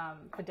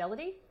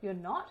fidelity. You're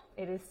not.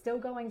 It is still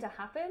going to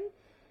happen,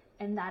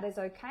 and that is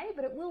okay,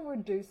 but it will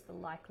reduce the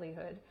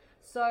likelihood.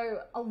 So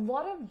a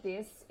lot of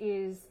this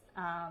is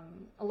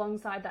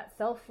alongside that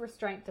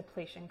self-restraint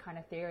depletion kind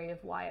of theory of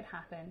why it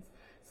happens.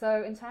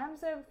 So in terms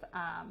of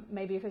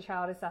maybe if a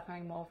child is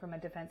suffering more from a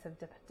defensive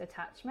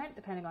detachment,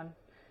 depending on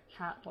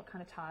what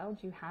kind of child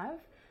you have,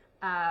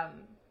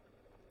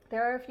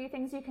 there are a few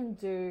things you can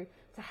do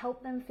to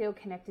help them feel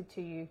connected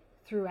to you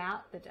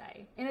throughout the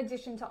day, in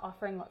addition to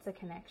offering lots of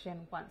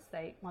connection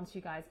once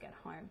you guys get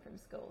home from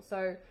school.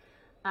 So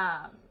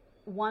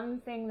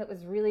one thing that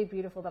was really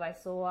beautiful that I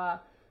saw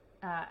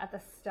at the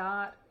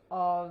start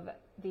of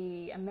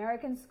the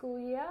American school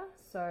year,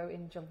 so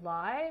in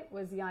July,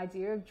 was the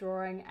idea of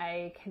drawing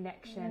a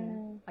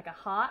connection, like a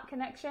heart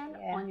connection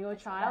on your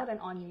child and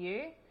on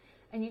you.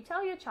 And you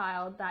tell your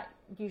child that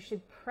you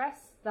should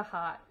press the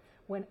heart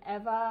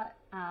whenever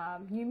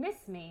you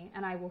miss me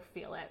and I will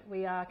feel it.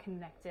 We are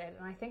connected.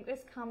 And I think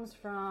this comes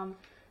from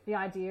the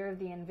idea of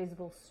the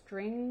Invisible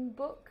String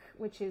book,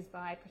 which is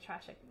by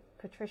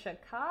Patricia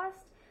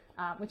Cast,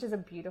 which is a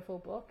beautiful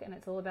book, and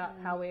it's all about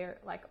how we're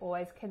like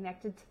always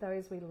connected to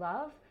those we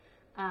love.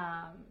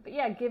 But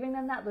yeah, giving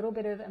them that little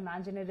bit of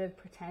imaginative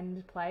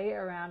pretend play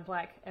around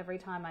like every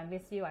time I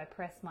miss you, I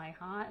press my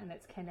heart and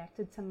it's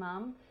connected to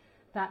mum.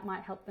 That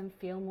might help them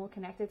feel more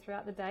connected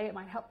throughout the day. It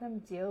might help them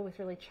deal with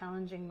really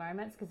challenging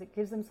moments because it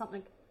gives them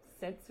something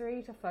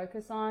sensory to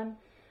focus on,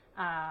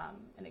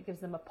 and it gives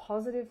them a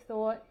positive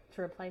thought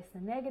to replace the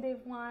negative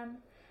one.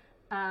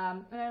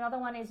 And another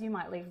one is you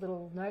might leave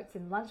little notes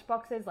in lunch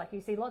boxes. Like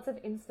you see lots of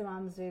Insta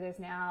mums do this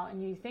now,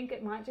 and you think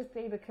it might just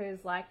be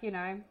because like, you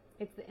know,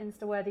 it's the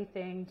Insta-worthy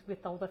thing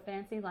with all the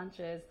fancy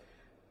lunches.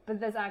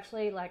 But there's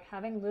actually like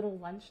having little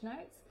lunch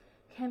notes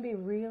can be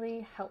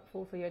really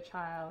helpful for your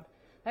child.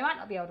 They might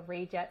not be able to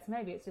read yet, so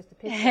maybe it's just a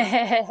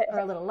picture or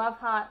a little love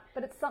heart,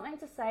 but it's something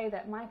to say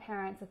that my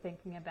parents are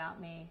thinking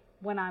about me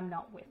when I'm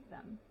not with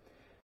them.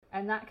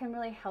 And that can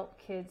really help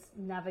kids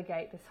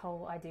navigate this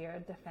whole idea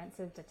of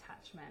defensive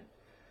detachment.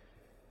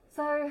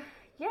 So,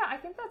 yeah, I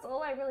think that's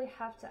all I really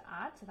have to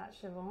add to that,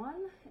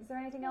 Siobhan. Is there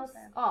anything else?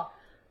 Oh,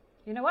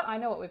 you know what? I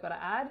know what we've got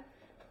to add.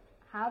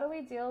 how do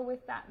we deal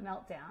with that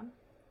meltdown,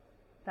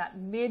 that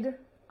mid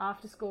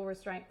after school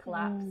restraint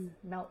collapse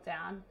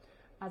meltdown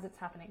as it's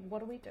happening? What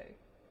do we do?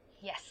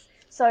 Yes.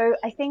 So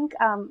I think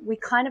we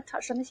kind of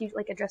touched on this, you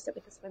like addressed it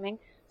with the swimming.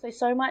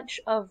 So much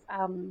of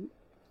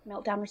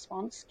meltdown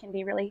response can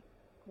be really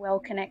well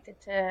connected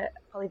to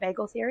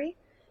polyvagal theory.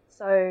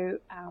 So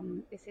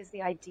this is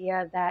the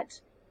idea that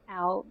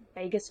our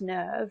vagus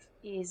nerve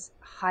is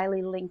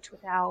highly linked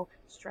with our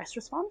stress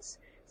response.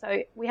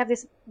 So we have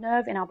this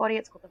nerve in our body,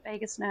 it's called the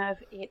vagus nerve.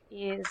 It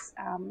is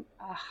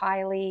a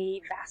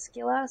highly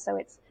vascular, so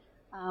it's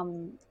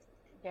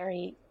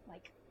very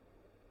like,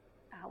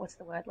 what's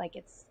the word? Like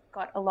it's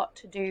got a lot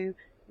to do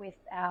with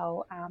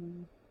our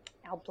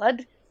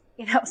blood.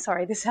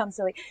 Sorry, this sounds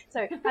silly.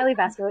 So highly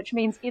vascular, which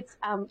means it's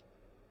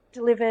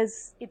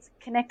it's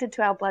connected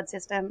to our blood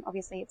system.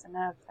 Obviously, it's a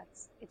nerve.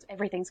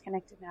 Everything's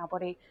connected in our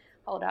body.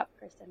 Hold up,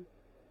 Kristen.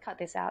 Cut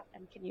this out,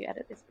 and can you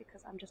edit this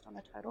because I'm just on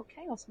a total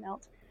chaos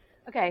melt.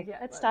 Okay, Yeah,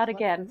 let's start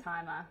again. The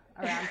timer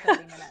around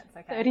 30 minutes.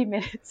 Okay. 30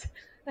 minutes.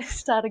 Let's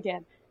start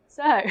again.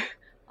 So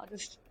I'll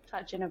just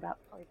touch in about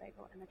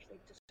polyvagal and actually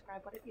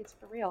describe what it is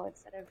for real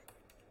instead of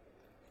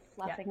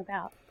fluffing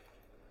about.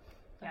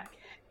 Yeah, okay.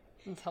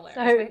 It's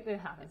hilarious. So, it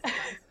happens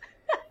sometimes.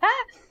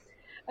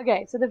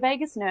 Okay, so the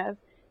vagus nerve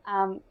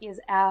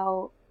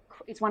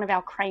is one of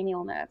our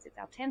cranial nerves. It's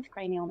our 10th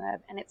cranial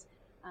nerve, and it's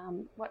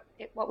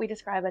what we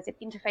describe as it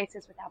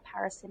interfaces with our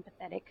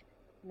parasympathetic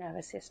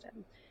nervous system.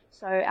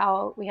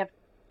 So we have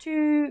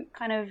two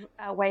kind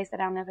of ways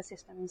that our nervous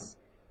systems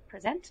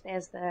present.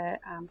 There's the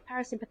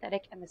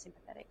parasympathetic and the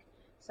sympathetic.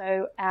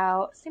 So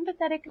our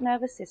sympathetic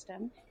nervous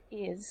system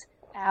is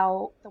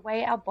the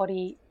way our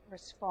body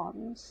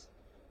responds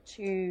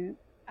to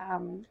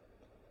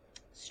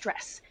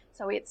stress.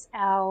 So it's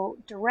our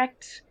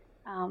direct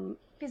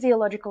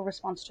physiological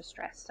response to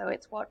stress. So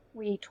it's what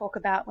we talk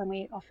about when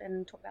we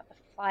often talk about the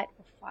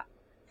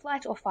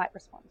flight or fight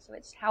response. So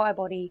it's how our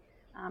body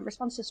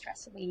responds to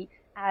stress. So we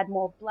add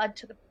more blood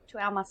to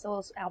our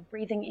muscles, our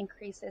breathing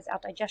increases, our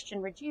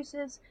digestion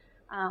reduces,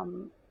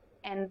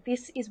 and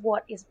this is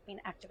what is being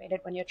activated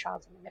when your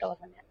child's in the middle of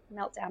a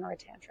meltdown or a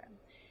tantrum.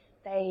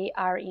 They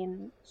are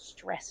in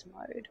stress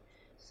mode.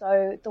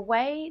 So the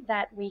way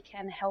that we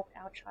can help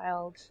our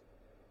child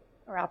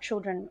or our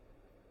children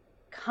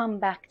come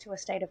back to a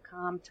state of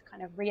calm to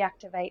kind of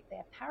reactivate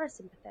their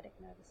parasympathetic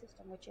nervous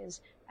system, which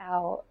is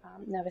our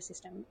nervous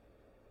system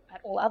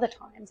at all other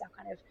times, our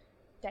kind of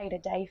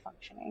day-to-day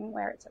functioning,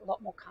 where it's a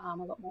lot more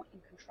calm, a lot more in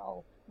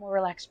control, more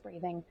relaxed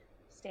breathing,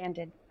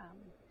 standard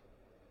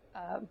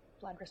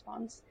blood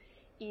response,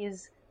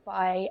 is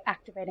by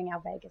activating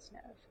our vagus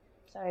nerve.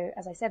 So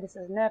as I said, this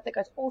is a nerve that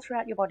goes all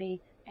throughout your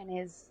body and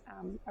is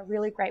a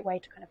really great way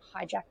to kind of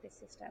hijack this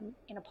system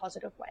in a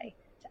positive way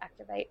to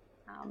activate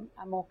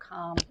a more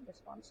calm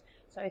response.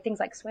 So things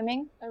like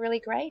swimming are really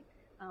great.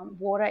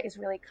 Water is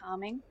really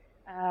calming.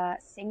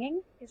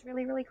 Singing is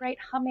really, really great.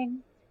 Humming,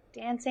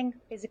 dancing,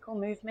 physical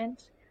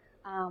movement,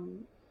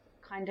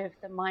 kind of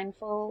the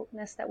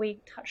mindfulness that we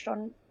touched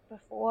on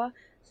before.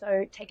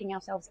 So taking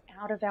ourselves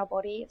out of our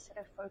body instead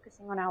of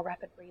focusing on our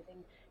rapid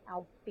breathing,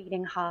 our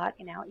beating heart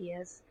in our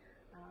ears,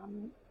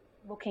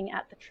 looking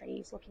at the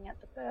trees, looking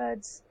at the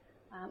birds,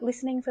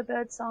 listening for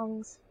bird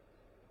songs,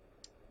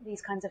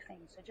 these kinds of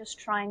things. So just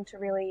trying to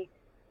really,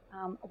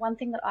 one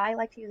thing that I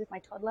like to use with my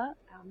toddler,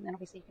 and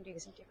obviously you can do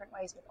this in different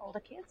ways with older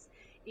kids,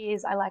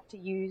 is I like to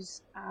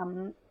use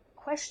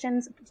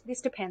questions.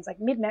 This depends, like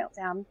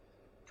mid-meltdown,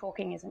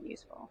 talking isn't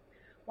useful.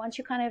 Once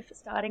you're kind of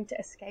starting to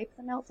escape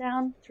the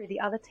meltdown through the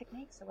other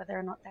techniques, so whether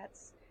or not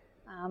that's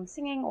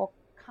singing or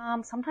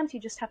calm, sometimes you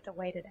just have to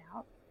wait it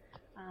out,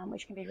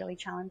 which can be really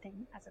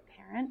challenging as a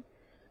parent.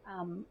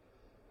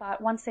 But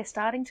once they're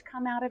starting to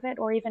come out of it,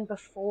 or even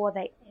before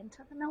they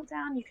enter the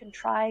meltdown, you can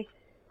try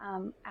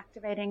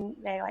activating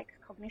their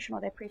cognition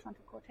or their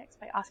prefrontal cortex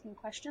by asking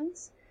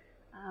questions.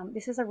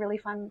 This is a really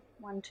fun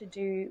one to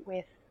do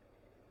with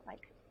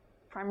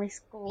primary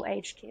school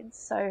age kids.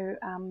 So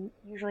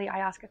usually I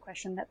ask a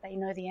question that they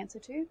know the answer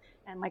to,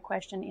 and my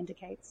question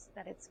indicates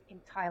that it's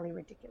entirely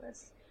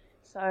ridiculous.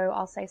 So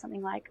I'll say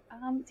something like,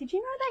 did you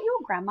know that your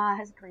grandma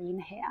has green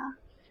hair?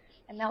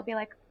 And they'll be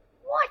like,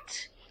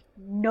 what?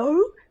 No,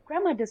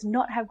 grandma does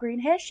not have green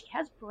hair. She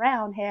has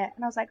brown hair.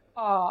 And I was like,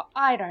 oh,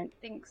 I don't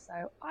think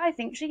so. I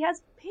think she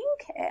has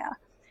pink hair.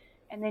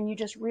 And then you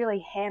just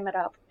really ham it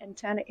up and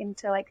turn it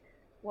into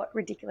what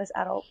ridiculous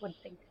adult would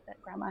think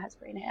that grandma has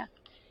green hair.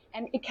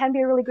 And it can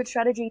be a really good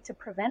strategy to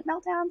prevent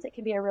meltdowns. It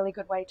can be a really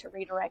good way to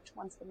redirect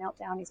once the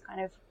meltdown is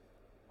kind of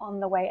on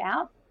the way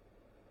out.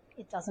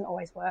 It doesn't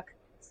always work.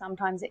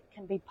 Sometimes it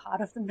can be part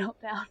of the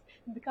meltdown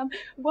and become,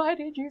 why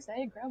did you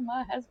say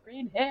grandma has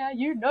green hair?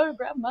 You know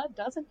grandma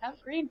doesn't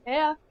have green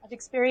hair. I've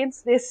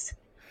experienced this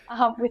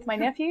with my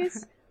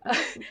nephews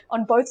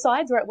on both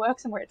sides, where it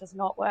works and where it does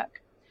not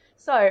work.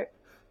 So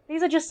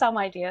these are just some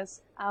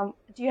ideas.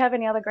 Do you have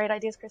any other great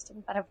ideas,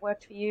 Kristen, that have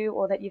worked for you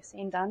or that you've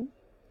seen done?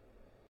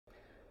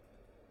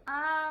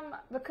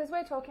 Because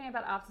we're talking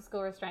about after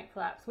school restraint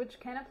collapse, which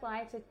can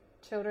apply to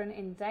children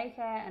in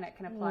daycare and it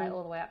can apply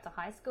all the way up to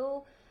high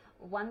school,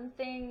 one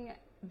thing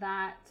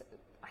that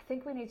I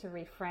think we need to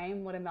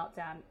reframe what a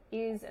meltdown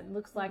is and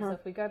looks like. So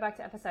if we go back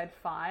to episode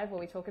 5, where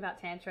we talk about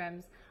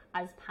tantrums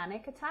as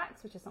panic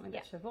attacks, which is something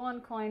that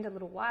Siobhan coined a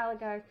little while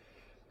ago.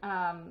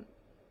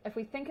 If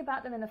we think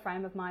about them in the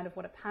frame of mind of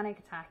what a panic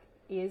attack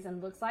is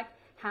and looks like,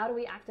 how do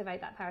we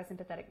activate that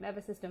parasympathetic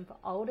nervous system for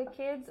older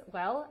kids?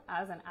 Well,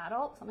 as an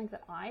adult, something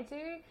that I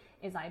do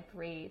is I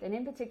breathe. And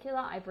in particular,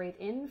 I breathe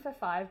in for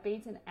 5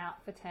 beats and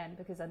out for 10,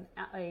 because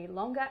a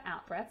longer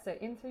out breath, so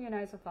in through your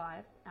nose for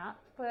 5, out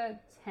for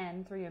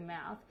 10 through your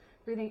mouth,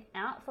 breathing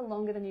out for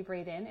longer than you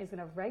breathe in is going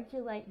to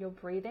regulate your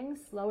breathing,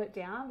 slow it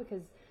down,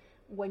 because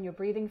when you're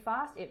breathing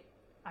fast, it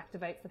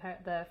activates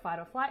the fight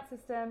or flight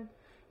system.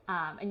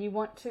 And you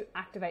want to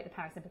activate the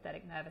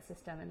parasympathetic nervous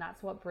system, and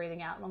that's what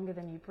breathing out longer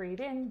than you breathe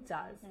in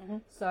does.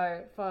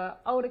 So for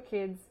older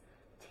kids,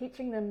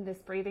 teaching them this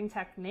breathing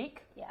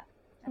technique,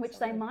 which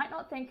they might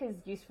not think is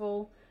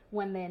useful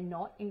when they're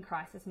not in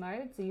crisis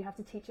mode. So you have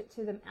to teach it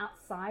to them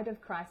outside of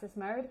crisis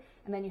mode,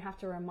 and then you have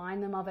to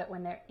remind them of it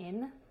when they're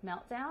in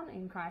meltdown,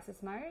 in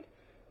crisis mode.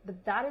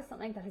 But that is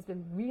something that has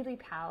been really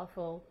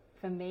powerful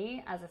for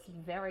me as a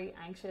very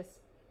anxious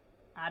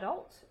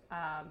adult.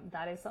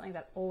 That is something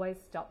that always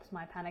stops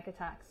my panic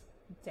attacks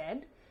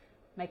dead,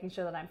 making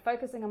sure that I'm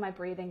focusing on my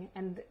breathing.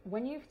 And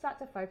when you start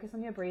to focus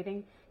on your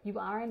breathing, you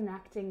are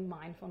enacting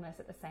mindfulness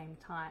at the same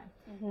time.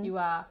 You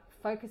are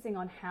focusing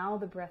on how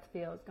the breath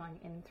feels going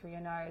in through your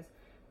nose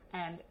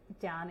and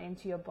down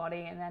into your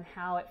body, and then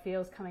how it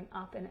feels coming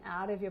up and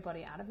out of your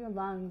body, out of your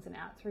lungs and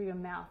out through your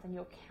mouth, and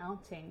you're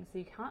counting. So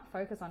you can't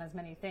focus on as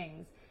many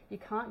things. You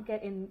can't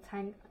get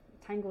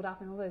tangled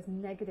up in all those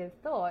negative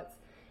thoughts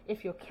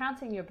if you're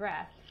counting your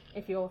breath,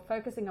 if you're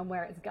focusing on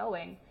where it's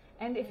going,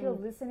 and if you're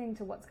listening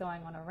to what's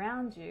going on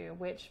around you,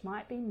 which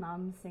might be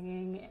mum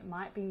singing, it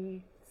might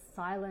be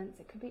silence,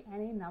 it could be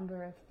any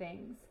number of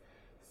things.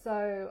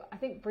 So I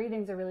think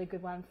breathing's a really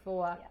good one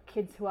for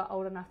kids who are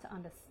old enough to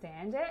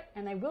understand it,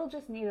 and they will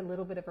just need a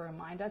little bit of a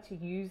reminder to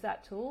use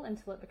that tool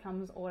until it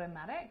becomes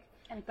automatic.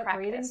 But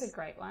breathing's a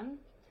great one.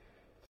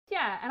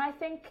 Yeah, and I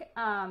think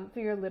for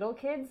your little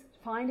kids,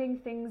 finding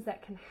things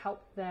that can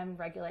help them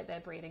regulate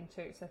their breathing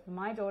too. So for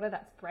my daughter,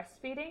 that's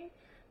breastfeeding,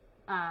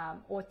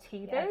 or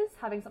teethers,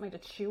 having something to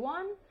chew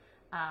on,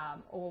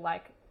 or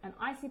like an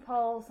icy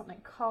pole,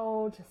 something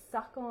cold to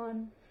suck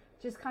on,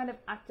 just kind of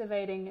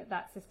activating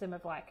that system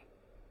of like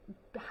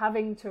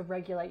having to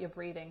regulate your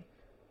breathing,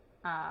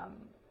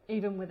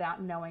 even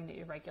without knowing that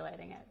you're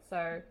regulating it.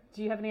 So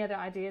do you have any other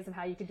ideas of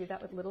how you could do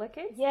that with littler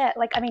kids? Yeah,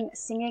 like, I mean,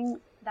 singing,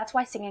 that's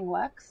why singing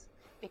works,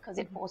 because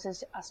it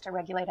forces us to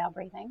regulate our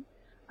breathing.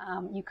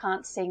 You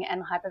can't sing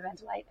and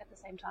hyperventilate at the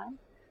same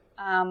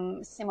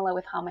time. Similar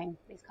with humming,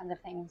 these kinds of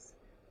things.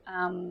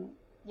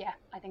 Yeah,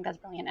 I think that's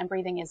brilliant. And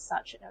breathing is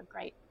such a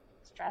great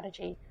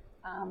strategy.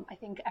 I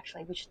think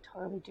actually we should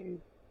totally do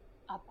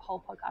a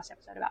whole podcast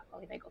episode about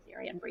polyvagal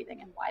theory and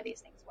breathing and why these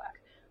things work.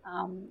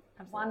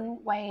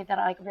 One way that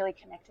I really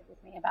connected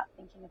with me about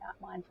thinking about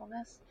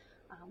mindfulness,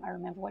 I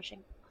remember watching,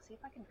 I'll see if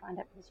I can find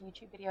it, this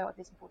YouTube video of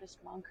this Buddhist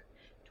monk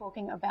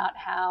talking about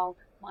how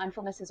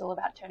mindfulness is all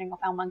about turning off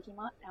our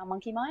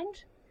monkey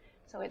mind.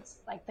 So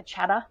it's like the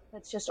chatter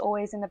that's just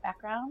always in the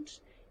background.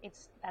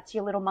 That's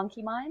your little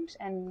monkey mind,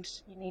 and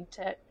you need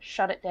to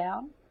shut it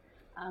down.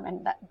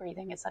 And that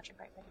breathing is such a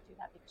great way to do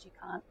that, because you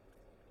can't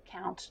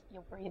count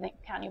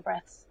your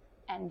breaths,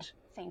 and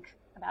think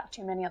about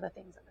too many other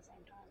things at the same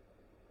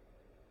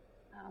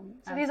time.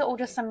 So these are all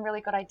just some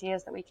really good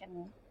ideas that we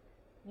can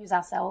use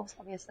ourselves,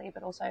 obviously,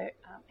 but also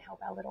help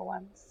our little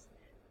ones.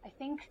 I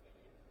think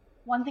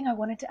one thing I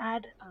wanted to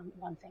add,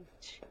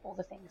 all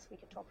the things, we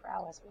could talk for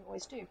hours, we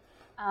always do,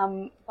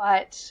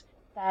 but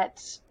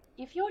that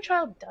if your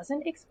child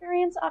doesn't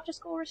experience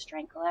after-school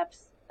restraint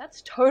collapse,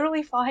 that's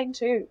totally fine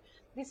too.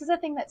 This is a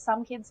thing that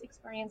some kids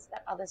experience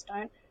that others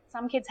don't.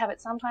 Some kids have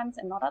it sometimes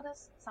and not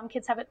others. Some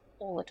kids have it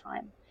all the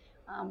time.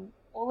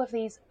 All of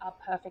these are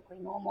perfectly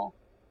normal.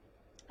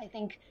 I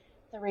think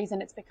the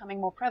reason it's becoming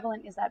more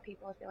prevalent is that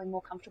people are feeling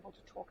more comfortable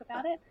to talk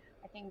about it.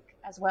 I think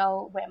as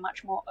well, we're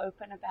much more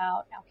open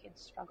about our kids'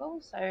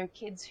 struggles. So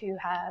kids who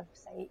have,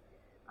 say,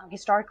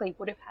 historically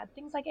would have had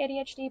things like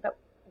ADHD but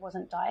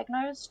wasn't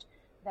diagnosed,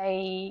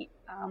 their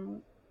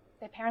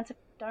parents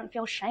don't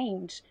feel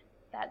shamed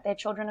that their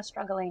children are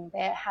struggling.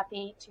 They're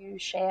happy to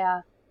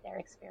share their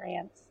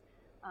experience.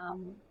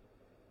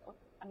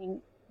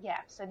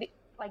 So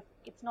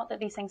it's not that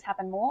these things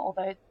happen more,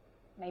 although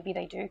maybe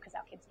they do, because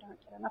our kids don't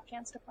get enough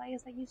chance to play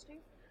as they used to.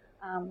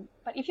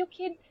 But if your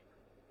kid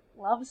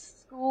loves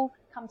school,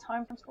 comes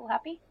home from school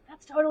happy,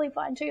 that's totally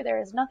fine too.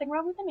 There is nothing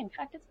wrong with them. In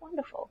fact, it's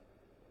wonderful.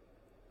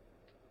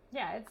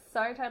 Yeah, it's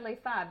so totally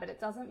fab, but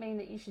it doesn't mean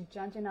that you should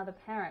judge another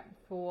parent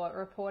for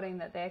reporting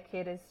that their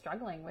kid is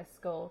struggling with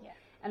school. Yeah.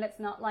 And it's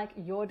not like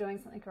you're doing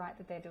something right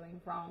that they're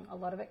doing wrong. A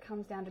lot of it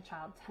comes down to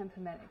child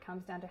temperament. It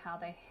comes down to how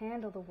they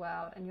handle the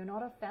world. And you're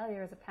not a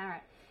failure as a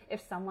parent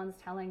if someone's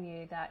telling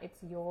you that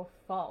it's your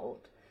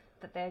fault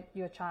that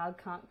your child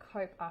can't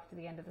cope after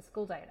the end of the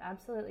school day. It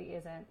absolutely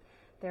isn't.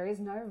 There is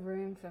no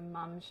room for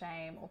mum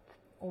shame or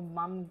or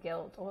mum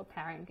guilt or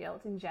parent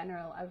guilt in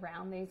general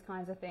around these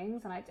kinds of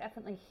things. And I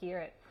definitely hear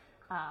it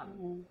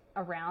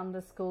around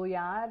the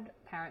schoolyard,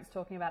 parents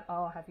talking about,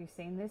 oh, have you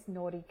seen this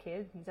naughty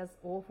kid? He does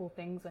awful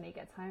things when he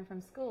gets home from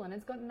school. And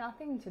it's got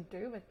nothing to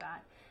do with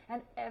that,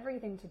 and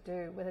everything to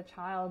do with a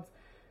child's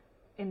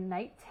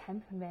innate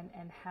temperament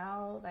and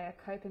how they are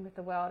coping with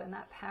the world. And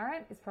that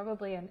parent is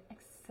probably an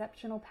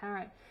exceptional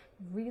parent,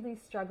 really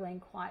struggling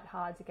quite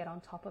hard to get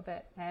on top of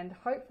it. And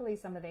hopefully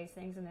some of these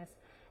things in this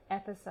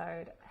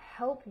episode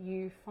help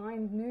you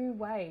find new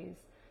ways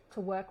to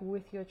work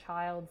with your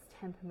child's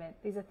temperament.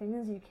 These are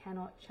things you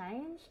cannot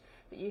change,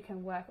 but you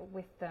can work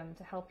with them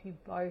to help you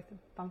both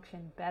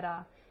function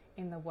better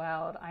in the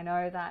world. I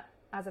know that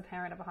as a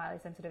parent of a highly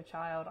sensitive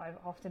child, I've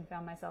often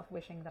found myself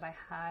wishing that I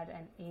had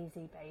an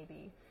easy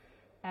baby.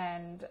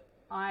 And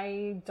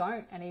I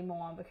don't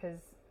anymore, because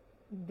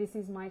this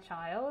is my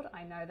child.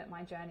 I know that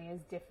my journey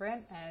is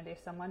different. And if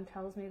someone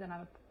tells me that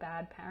I'm a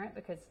bad parent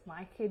because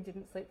my kid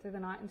didn't sleep through the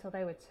night until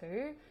they were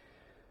 2,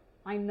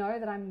 I know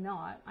that I'm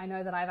not. I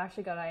know that I've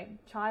actually got a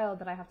child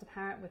that I have to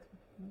parent with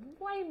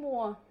way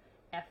more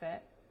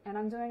effort. And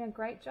I'm doing a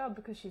great job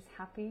because she's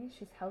happy,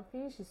 she's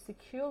healthy, she's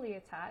securely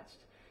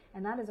attached.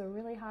 And that is a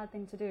really hard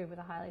thing to do with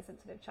a highly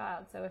sensitive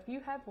child. So if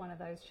you have one of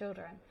those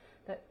children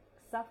that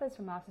suffers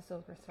from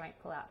after-school restraint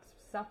collapse,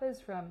 suffers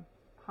from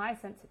high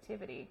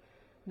sensitivity,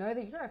 know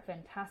that you're a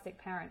fantastic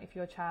parent if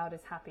your child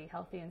is happy,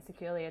 healthy, and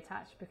securely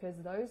attached, because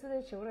those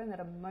are the children that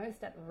are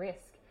most at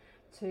risk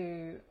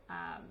to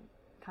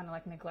kind of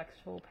like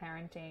neglectful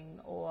parenting,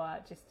 or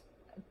just,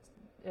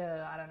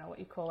 I don't know what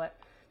you call it,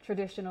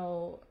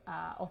 traditional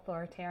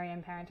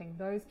authoritarian parenting.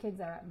 Those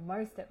kids are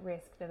most at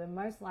risk. They're the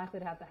most likely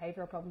to have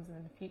behavioral problems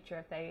in the future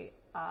if they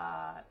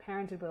are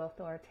parented with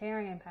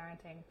authoritarian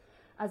parenting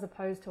as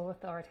opposed to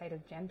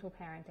authoritative, gentle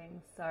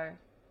parenting. So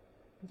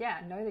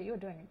yeah, know that you're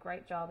doing a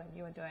great job, and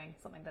you are doing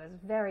something that is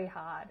very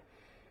hard,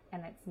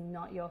 and it's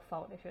not your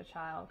fault if your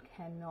child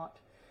cannot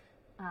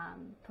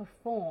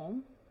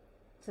perform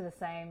to the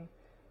same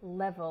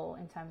level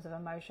in terms of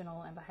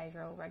emotional and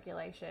behavioral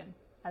regulation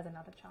as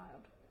another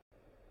child.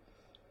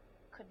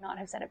 Could not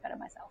have said it better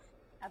myself.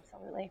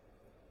 Absolutely.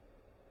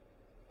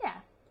 Yeah.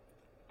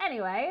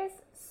 Anyways,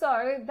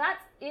 so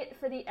that's it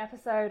for the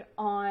episode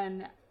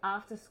on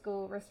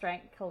after-school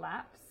restraint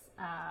collapse,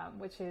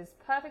 which is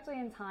perfectly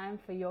in time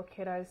for your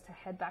kiddos to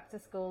head back to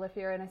school. If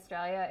you're in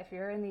Australia, if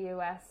you're in the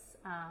US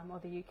or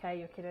the UK,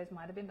 your kiddos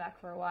might have been back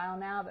for a while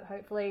now, but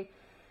hopefully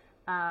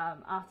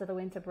after the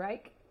winter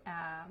break,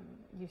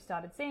 you've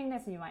started seeing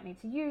this and you might need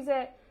to use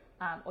it,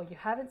 or you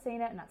haven't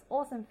seen it, and that's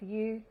awesome for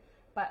you.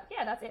 But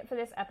yeah, that's it for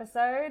this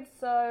episode.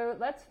 So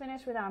let's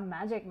finish with our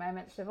magic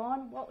moment.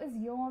 Siobhan, what was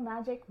your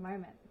magic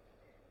moment?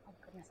 Oh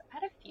goodness,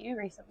 I've had a few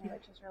recently,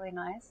 which is really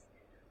nice.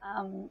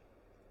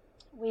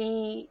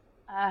 We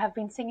have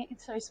been singing,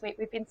 it's so sweet,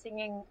 we've been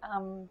singing,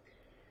 what's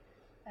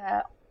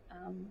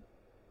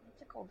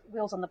it called?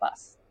 Wheels on the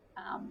Bus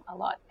a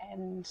lot,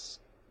 and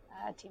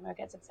Timo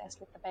gets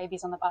obsessed with the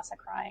babies on the bus are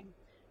crying.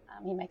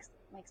 He makes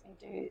me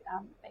do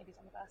babies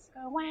on the bus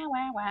go wah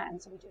wah wah,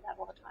 and so we do that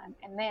all the time.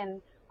 And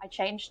then I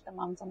changed the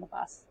mums on the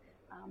bus.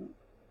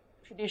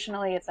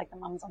 Traditionally, it's like the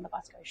mums on the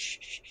bus go shh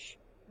shh shh,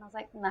 and I was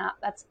like, nah,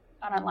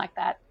 I don't like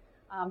that.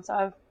 So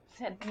I've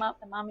said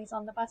the mummies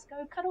on the bus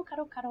go cuddle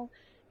cuddle cuddle,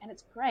 and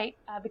it's great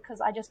because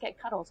I just get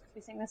cuddles because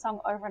we sing the song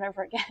over and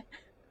over again,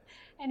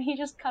 and he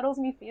just cuddles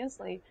me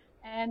fiercely,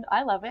 and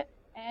I love it,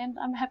 and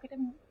I'm happy to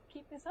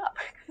keep this up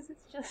because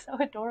it's just so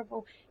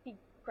adorable. He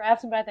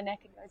grabs me by the neck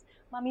and goes,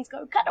 mummies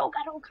go cuddle,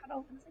 cuddle,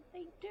 cuddle. And it's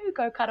like, they do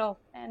go cuddle,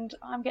 and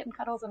I'm getting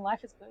cuddles and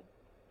life is good.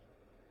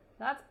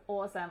 That's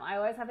awesome. I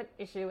always have an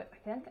issue with, I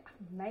think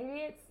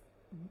maybe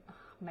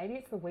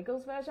it's the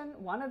Wiggles version.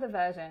 One of the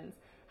versions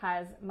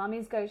has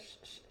mummies go shh,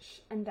 shh, shh,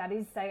 and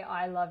daddies say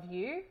I love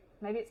you.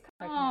 Maybe it's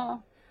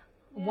oh,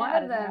 yeah,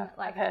 one of them,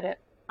 like, I've heard it.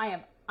 I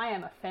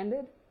am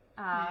offended.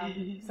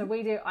 So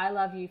we do I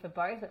love you for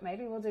both, but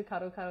maybe we'll do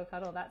cuddle, cuddle,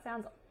 cuddle. That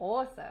sounds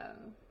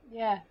awesome.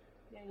 Yeah.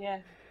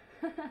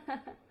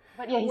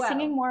 But yeah, he's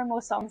singing more and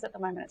more songs at the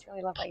moment. It's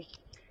really lovely.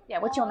 Yeah,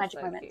 what's your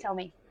magic moment? Cute. Tell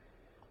me.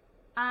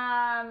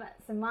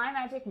 So my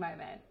magic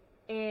moment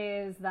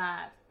is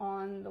that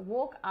on the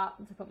walk up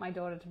to put my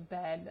daughter to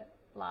bed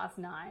last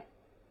night,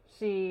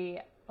 she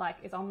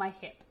is on my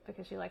hip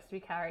because she likes to be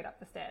carried up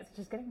the stairs, which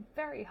is getting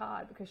very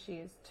hard because she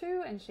is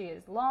 2 and she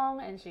is long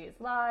and she is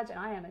large and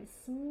I am a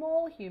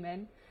small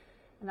human,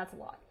 and that's a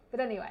lot. But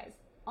anyways,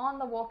 on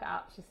the walk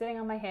up, she's sitting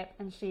on my hip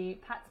and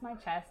she pats my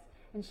chest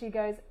and she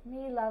goes,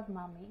 me love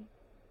mummy.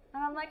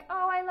 And I'm like,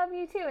 oh, I love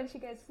you too. And she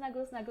goes,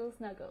 snuggle, snuggle,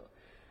 snuggle.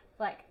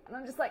 And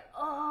I'm just like,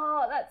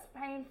 oh, that's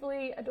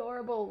painfully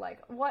adorable.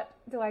 What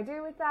do I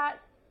do with that?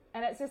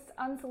 And it's just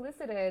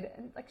unsolicited.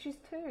 And she's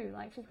 2.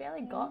 She's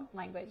barely got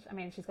language. I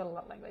mean, she's got a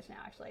lot of language now,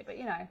 actually. But,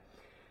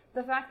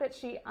 the fact that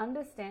she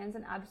understands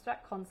an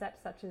abstract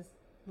concept such as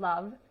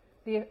love,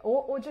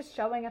 or just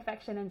showing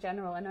affection in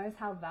general, and knows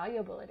how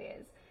valuable it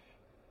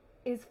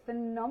is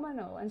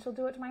phenomenal. And she'll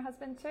do it to my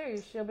husband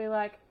too. She'll be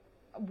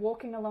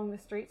walking along the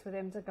streets with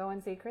him to go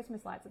and see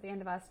Christmas lights at the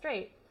end of our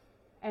street,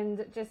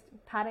 and just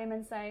pat him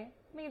and say,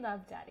 me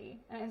love daddy.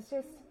 And it's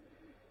just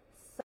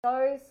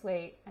so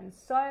sweet and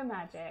so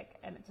magic,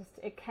 and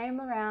it came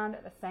around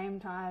at the same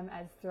time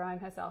as throwing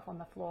herself on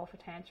the floor for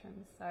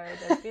tantrums. So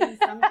there's been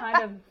some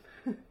kind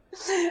of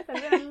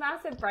there's been a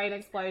massive brain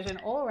explosion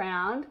all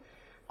around.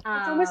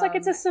 It's almost like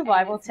it's a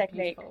survival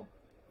technique.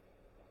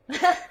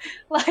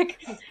 Like,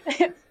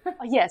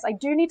 yes, I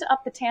do need to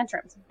up the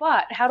tantrums,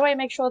 but how do I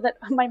make sure that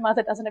my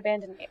mother doesn't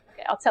abandon me?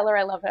 Okay, I'll tell her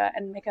I love her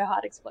and make her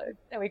heart explode.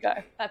 There we go.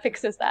 That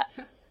fixes that.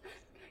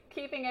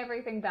 Keeping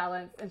everything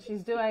balanced, and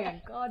she's doing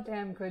a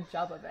goddamn good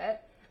job of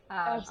it.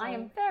 I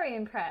am very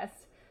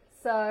impressed.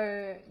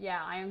 So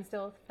yeah, I am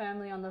still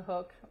firmly on the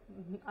hook.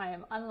 I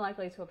am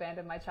unlikely to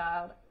abandon my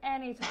child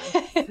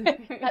anytime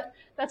soon.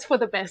 That's for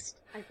the best,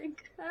 I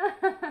think.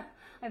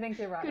 I think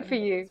you're right. Good for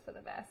you. It's for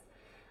the best.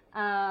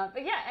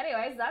 But yeah,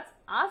 anyways, that's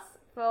us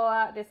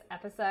for this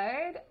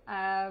episode.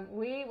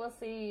 We will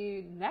see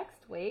you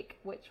next week,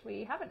 which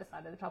we haven't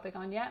decided the topic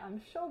on yet. I'm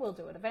sure we'll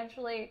do it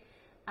eventually.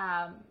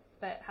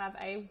 But have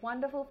a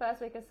wonderful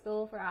first week of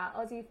school for our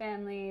Aussie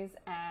families,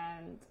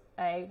 and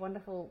a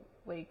wonderful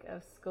week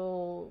of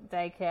school,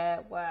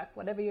 daycare, work,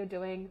 whatever you're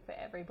doing for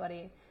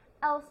everybody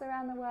else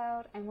around the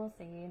world. And we'll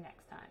see you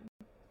next time.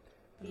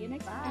 See you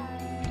next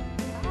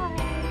time.